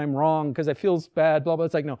when I'm wrong because it feels bad, blah, blah.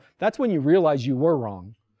 It's like, no, that's when you realize you were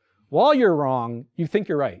wrong. While you're wrong, you think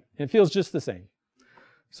you're right. It feels just the same.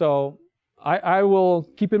 So I will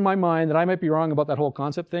keep in my mind that I might be wrong about that whole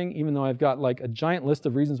concept thing, even though I've got like a giant list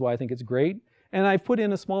of reasons why I think it's great. And I've put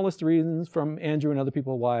in a small list of reasons from Andrew and other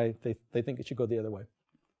people why they think it should go the other way.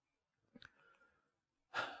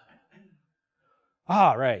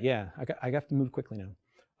 Right, yeah, I have to move quickly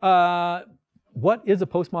now. What is a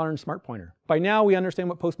postmodern smart pointer? By now we understand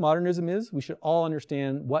what postmodernism is. We should all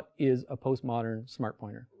understand what is a postmodern smart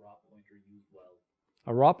pointer. A raw pointer used well.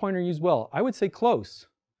 A raw pointer used well. I would say close,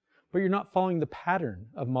 but you're not following the pattern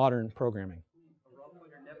of modern programming. A raw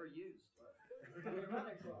pointer never used.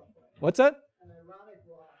 What's that? An ironic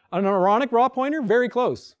raw. An ironic raw pointer? Very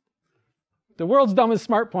close. The world's dumbest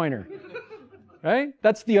smart pointer. Right?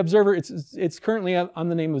 That's the observer. It's currently on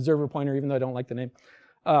the name observer pointer, even though I don't like the name.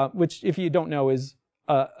 Which, if you don't know, is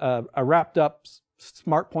a wrapped up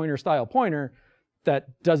smart pointer style pointer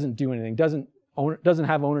that doesn't do anything, doesn't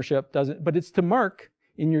have ownership, but it's to mark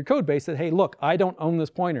in your code base that, hey, look, I don't own this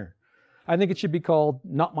pointer. I think it should be called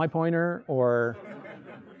not my pointer or.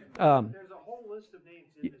 There's a whole list of names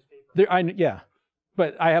in this paper. Yeah,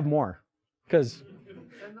 but I have more because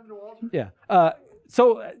Yeah.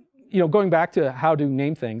 Going back to how to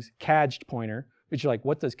name things, cadged pointer, which you're like,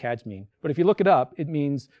 what does cadged mean? But if you look it up, it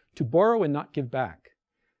means to borrow and not give back.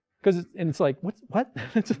 And it's like, what?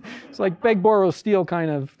 It's like beg, borrow, steal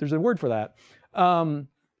kind of, there's a word for that.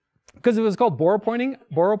 Because if it was called borrow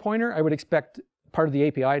pointer, I would expect part of the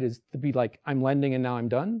API to be like, I'm lending and now I'm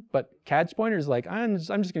done. But cadged pointer is like, I'm just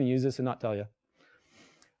going to use this and not tell you.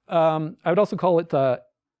 I would also call it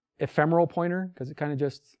ephemeral pointer, because it kind of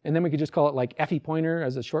just, and then we could just call it like FE pointer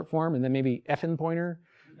as a short form, and then maybe effin pointer.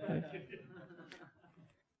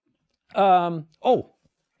 Oh,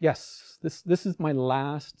 yes, this is my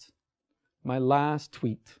last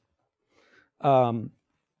tweet. Not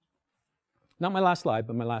my last slide,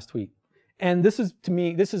 but my last tweet. And this is, to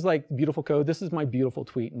me, this is like beautiful code. This is my beautiful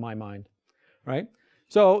tweet in my mind, right?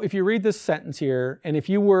 So if you read this sentence here, and if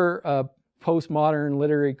you were a postmodern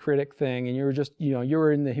literary critic thing, and you were just, you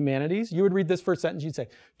were in the humanities, you would read this first sentence, you'd say,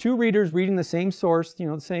 two readers reading the same source,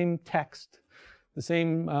 the same text, the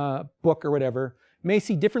same book or whatever, may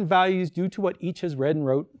see different values due to what each has read and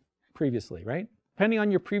wrote previously, right? Depending on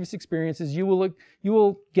your previous experiences, you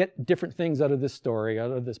will get different things out of this story,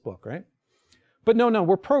 out of this book, right? But no,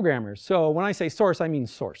 we're programmers. So when I say source, I mean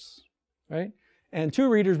source, right? And two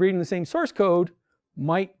readers reading the same source code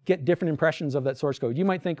might get different impressions of that source code. You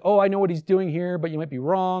might think, oh, I know what he's doing here, but you might be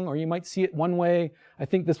wrong, or you might see it one way. I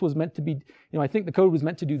think this was meant to be, I think the code was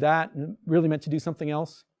meant to do that and really meant to do something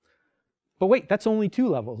else. But wait, that's only two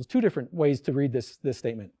levels, two different ways to read this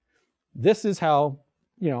statement. This is how,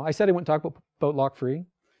 I said I wouldn't talk about lock-free.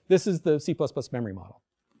 This is the C++ memory model,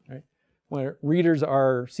 right? Where readers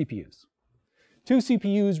are CPUs. Two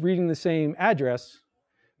CPUs reading the same address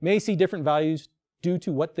may see different values due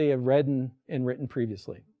to what they have read and written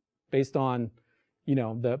previously, based on,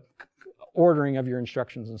 the ordering of your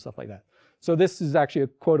instructions and stuff like that. So this is actually a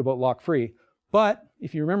quote about lock-free. But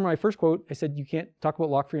if you remember my first quote, I said you can't talk about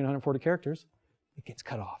lock-free in 140 characters. It gets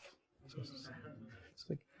cut off. So it's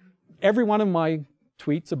like every one of my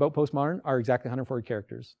tweets about postmodern are exactly 140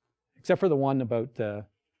 characters, except for the one about,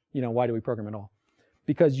 why do we program at all?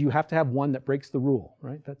 Because you have to have one that breaks the rule,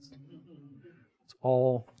 right? That's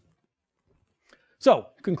all. So,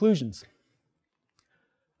 conclusions.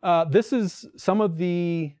 This is some of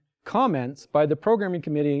the comments by the programming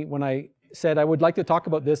committee when I said I would like to talk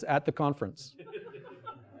about this at the conference.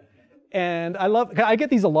 And I get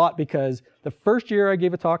these a lot because the first year I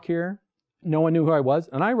gave a talk here, no one knew who I was,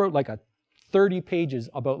 and I wrote like 30 pages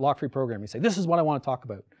about lock-free programming. Say, this is what I want to talk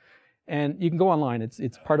about. And you can go online.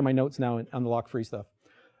 It's part of my notes now on the lock-free stuff.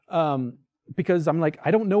 Because I'm like,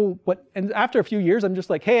 I don't know what, and after a few years, I'm just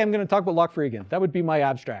like, hey, I'm going to talk about lock-free again. That would be my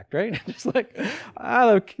abstract, right? Just like,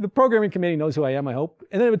 the programming committee knows who I am, I hope.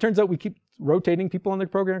 And then it turns out we keep rotating people on the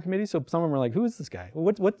programming committee. So some of them are like, who is this guy?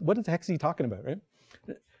 What the heck is he talking about, right?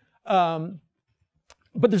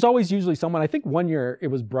 But there's always usually someone, I think one year, it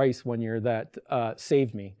was Bryce one year that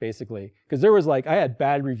saved me, basically. Because there was like, I had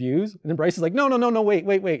bad reviews. And then Bryce is like, no,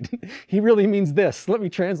 wait. He really means this. Let me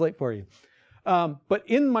translate for you. But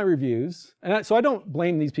in my reviews, so I don't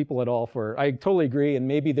blame these people at all I totally agree, and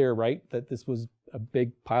maybe they're right that this was a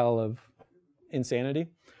big pile of insanity.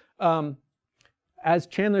 As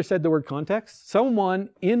Chandler said the word context, someone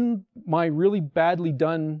in my really badly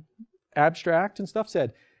done abstract and stuff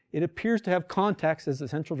said, it appears to have context as the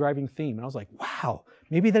central driving theme. And I was like, wow,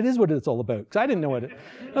 maybe that is what it's all about. Because I didn't know what it,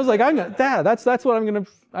 I was like, that's what I'm going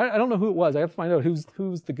to, I don't know who it was. I have to find out who's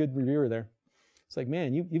the good reviewer there. It's like,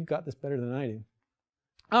 man, you've got this better than I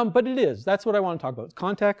do. But it is. That's what I want to talk about.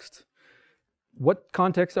 Context. What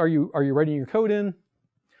context are you writing your code in?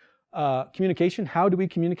 Communication. How do we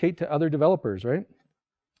communicate to other developers, right?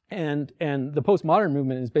 And the postmodern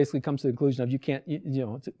movement is basically comes to the conclusion of you can't,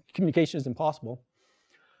 communication is impossible.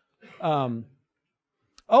 And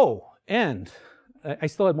I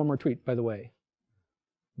still had one more tweet, by the way.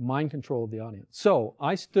 Mind control of the audience. So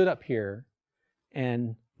I stood up here,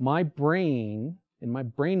 and my brain and my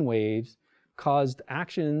brain waves caused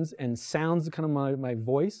actions and sounds to come out of my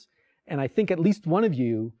voice. And I think at least one of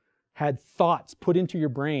you had thoughts put into your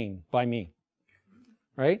brain by me,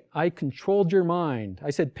 right? I controlled your mind.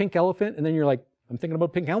 I said pink elephant, and then you're like, I'm thinking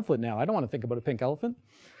about pink elephant now. I don't want to think about a pink elephant.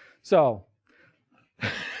 So,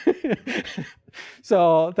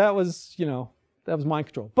 so that was mind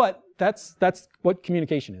control. But that's what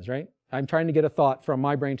communication is, right? I'm trying to get a thought from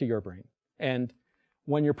my brain to your brain. And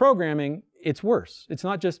when you're programming, it's worse. It's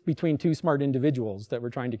not just between two smart individuals that we're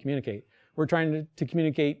trying to communicate. We're trying to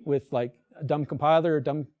communicate with like a dumb compiler, a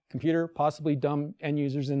dumb computer, possibly dumb end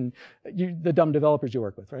users, and the dumb developers you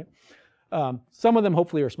work with, right? Some of them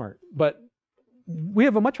hopefully are smart, but we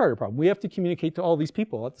have a much harder problem. We have to communicate to all these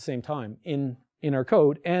people at the same time in in our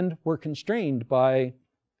code, and we're constrained by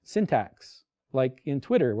syntax, like in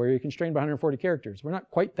Twitter, where you're constrained by 140 characters. We're not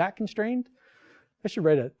quite that constrained. I should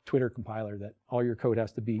write a Twitter compiler that all your code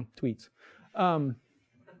has to be tweets.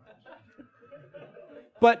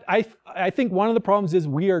 But I think one of the problems is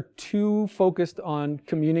we are too focused on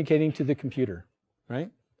communicating to the computer,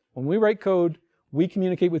 right? When we write code, we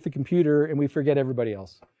communicate with the computer and we forget everybody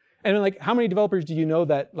else. And like, how many developers do you know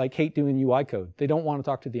that like hate doing UI code? They don't want to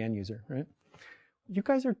talk to the end user, right? You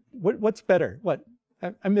guys are, what's better? What?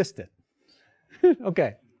 I missed it.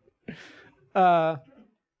 Okay. I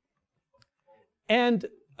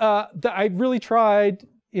really tried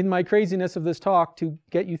in my craziness of this talk to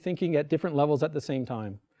get you thinking at different levels at the same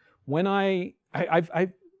time. When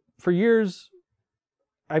for years,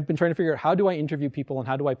 I've been trying to figure out how do I interview people and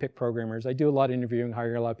how do I pick programmers. I do a lot of interviewing,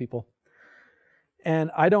 hire a lot of people. And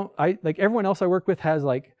like everyone else I work with has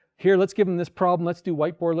like, here, let's give them this problem, let's do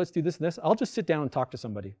whiteboard, let's do this and this. I'll just sit down and talk to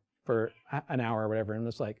somebody for an hour or whatever. And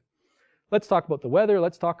it's like, let's talk about the weather,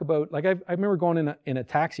 let's talk about, like I remember going in a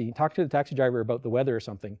taxi, talking to the taxi driver about the weather or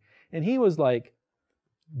something. And he was like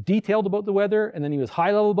detailed about the weather, and then he was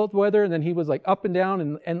high level about the weather, and then he was like up and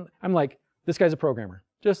down, and I'm like, this guy's a programmer.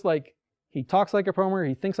 Just like, he talks like a programmer,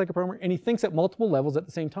 he thinks like a programmer, and he thinks at multiple levels at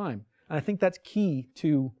the same time. And I think that's key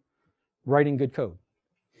to writing good code.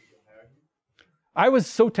 I was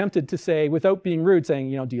so tempted to say, without being rude, saying,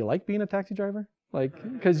 you know, do you like being a taxi driver? Like,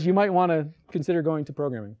 because you might want to consider going to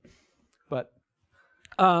programming. But,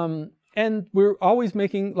 and we're always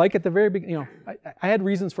making, like at the very beginning, you know, I had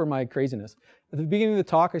reasons for my craziness. At the beginning of the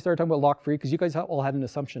talk, I started talking about lock-free because you guys all had an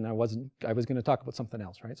assumption I was going to talk about something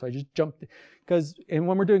else, right? So I just jumped, and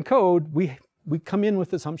when we're doing code, we come in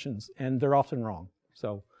with assumptions, and they're often wrong.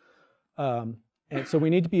 So, and so we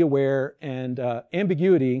need to be aware, and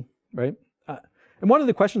ambiguity, right? And one of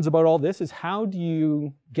the questions about all this is, how do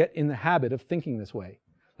you get in the habit of thinking this way?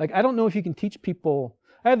 Like, I don't know if you can teach people.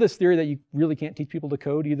 I have this theory that you really can't teach people to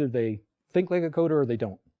code. Either they think like a coder or they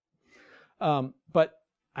don't. But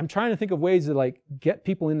I'm trying to think of ways to like get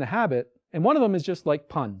people in the habit. And one of them is just like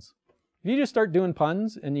puns. If you just start doing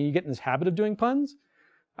puns and you get in this habit of doing puns,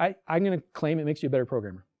 I'm going to claim it makes you a better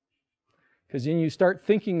programmer. Because then you start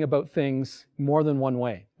thinking about things more than one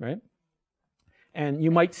way, right? And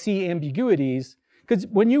you might see ambiguities. Because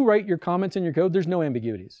when you write your comments in your code, there's no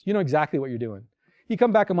ambiguities. You know exactly what you're doing. You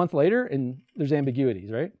come back a month later and there's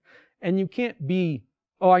ambiguities, right? And you can't be,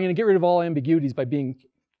 oh, I'm going to get rid of all ambiguities by being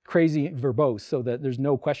crazy verbose so that there's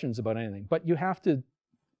no questions about anything. But you have to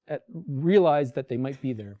realize that they might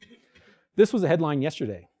be there. This was a headline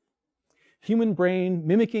yesterday. Human brain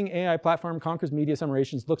mimicking AI platform conquers media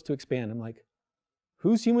summations, looks to expand. I'm like,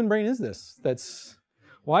 whose human brain is this?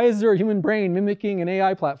 Why is there a human brain mimicking an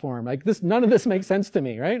AI platform? Like this, none of this makes sense to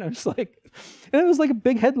me, right? I'm just like, and it was like a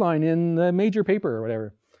big headline in the major paper or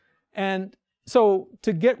whatever. And so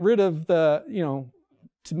to get rid of the, you know,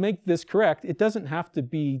 to make this correct, it doesn't have to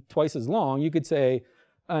be twice as long. You could say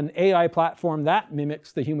an AI platform that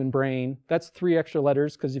mimics the human brain. That's 3 extra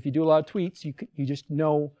letters, because if you do a lot of tweets, you just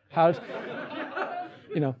know how to,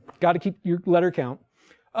 you know, got to keep your letter count.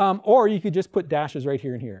 Or you could just put dashes right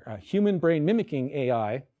here and here. Human brain mimicking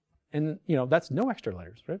AI, and you know that's no extra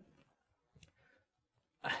letters, right?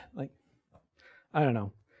 Like, I don't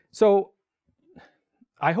know. So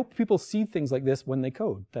I hope people see things like this when they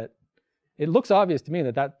code. That it looks obvious to me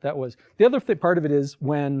that was the other part of it is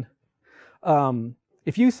when,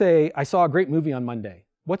 if you say I saw a great movie on Monday,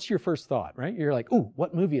 what's your first thought, right? You're like, ooh,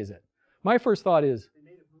 what movie is it? My first thought is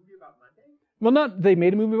They made a movie about Monday? well, not they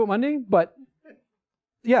made a movie about Monday, but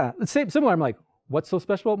yeah, it's similar. I'm like, what's so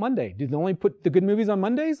special about Monday? Do they only put the good movies on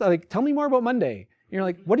Mondays? Like, tell me more about Monday. And you're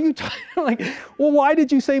like, what are you talking? Like, well, why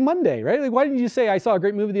did you say Monday, right? Like, why didn't you say I saw a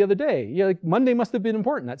great movie the other day? You're like, Monday must have been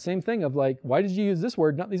important. That same thing of like, why did you use this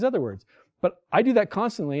word, not these other words? But I do that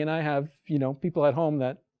constantly, and I have, you know, people at home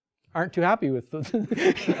that aren't too happy with the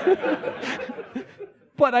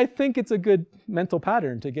but I think it's a good mental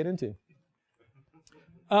pattern to get into.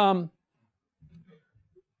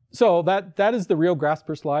 So that is the real graphs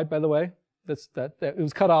per slide, by the way. That it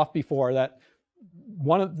was cut off before that.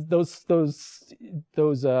 One of those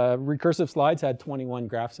recursive slides had 21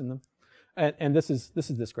 graphs in them, and this is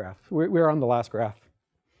this graph. We're on the last graph,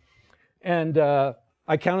 and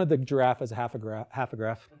I counted the giraffe as half a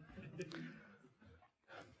graph,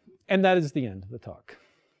 and that is the end of the talk.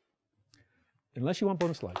 Unless you want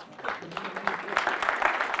bonus slides.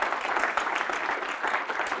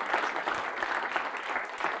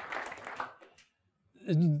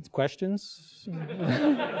 Questions?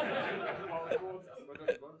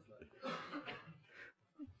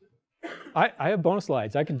 I have bonus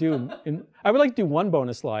slides. I can do. I would like to do one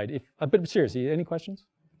bonus slide. But seriously, any questions?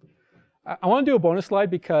 I want to do a bonus slide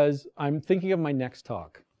because I'm thinking of my next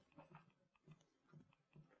talk.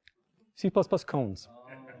 C++ cones.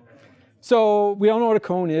 So we all know what a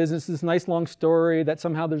cone is. It's this nice long story that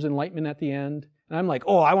somehow there's enlightenment at the end. And I'm like,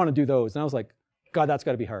 oh, I want to do those. And I was like, God, that's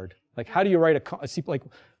got to be hard. Like, how do you write a C? Like,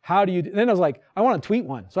 how do you? Then I was like, I want to tweet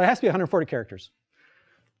one. So it has to be 140 characters,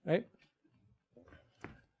 right?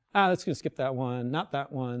 Let's just skip that one. Not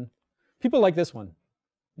that one. People like this one.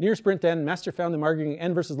 Near sprint n, master found in arguing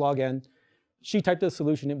n versus log n. She typed the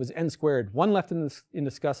solution. It was n squared. One left in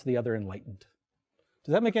disgust, the other enlightened.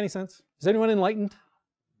 Does that make any sense? Is anyone enlightened?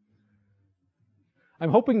 I'm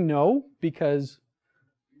hoping no, because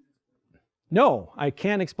no, I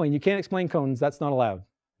can't explain. You can't explain cones. That's not allowed.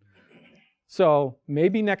 So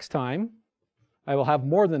maybe next time I will have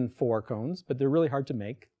more than 4 cones, but they're really hard to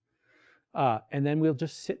make. And then we'll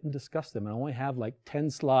just sit and discuss them. I only have like 10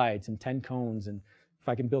 slides and 10 cones, and if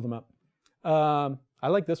I can build them up. I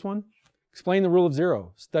like this one. Explain the rule of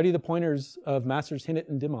 0. Study the pointers of masters Hinnett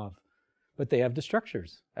and Dimov. But they have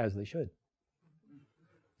destructors, as they should.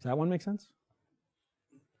 Does that one make sense?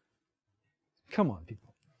 Come on,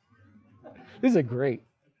 people. This is great.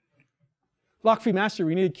 Lock-free master,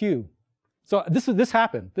 we need a queue. So this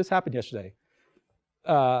happened. This happened yesterday.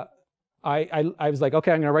 I was like,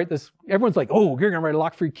 okay, I'm going to write this. Everyone's like, oh, you're going to write a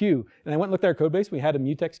lock-free queue. And I went and looked at our code base. We had a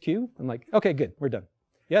mutex queue. I'm like, okay, good. We're done.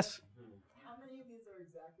 Yes? How many of these are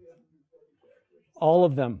exactly 140 characters? All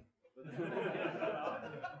of them.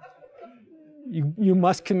 You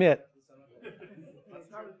must commit.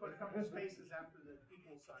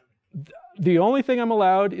 The only thing I'm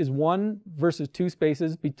allowed is 1 versus 2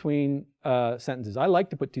 spaces between sentences. I like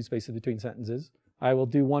to put 2 spaces between sentences. I will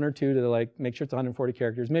do 1 or 2 to like make sure it's 140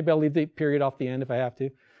 characters. Maybe I'll leave the period off the end if I have to.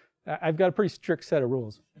 I've got a pretty strict set of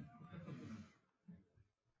rules.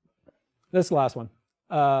 This last one.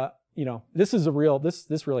 This is a real.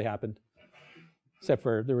 This really happened. Except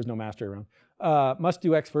for there was no master around. Must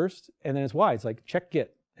do X first, and then it's Y. It's like check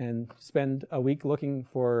Git and spend a week looking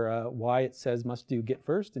for why it says must do Git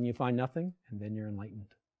first, and you find nothing, and then you're enlightened.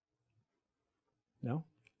 No?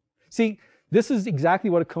 See, this is exactly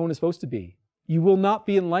what a cone is supposed to be. You will not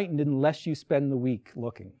be enlightened unless you spend the week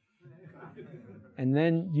looking. And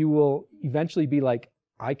then you will eventually be like,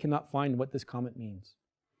 I cannot find what this comment means.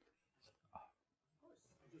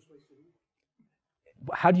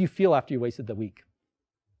 How do you feel after you wasted the week?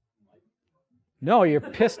 No, you're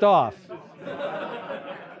pissed off.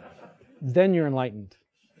 Then you're enlightened.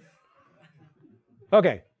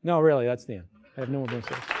 Okay, no, really, that's the end. I have no more bonus.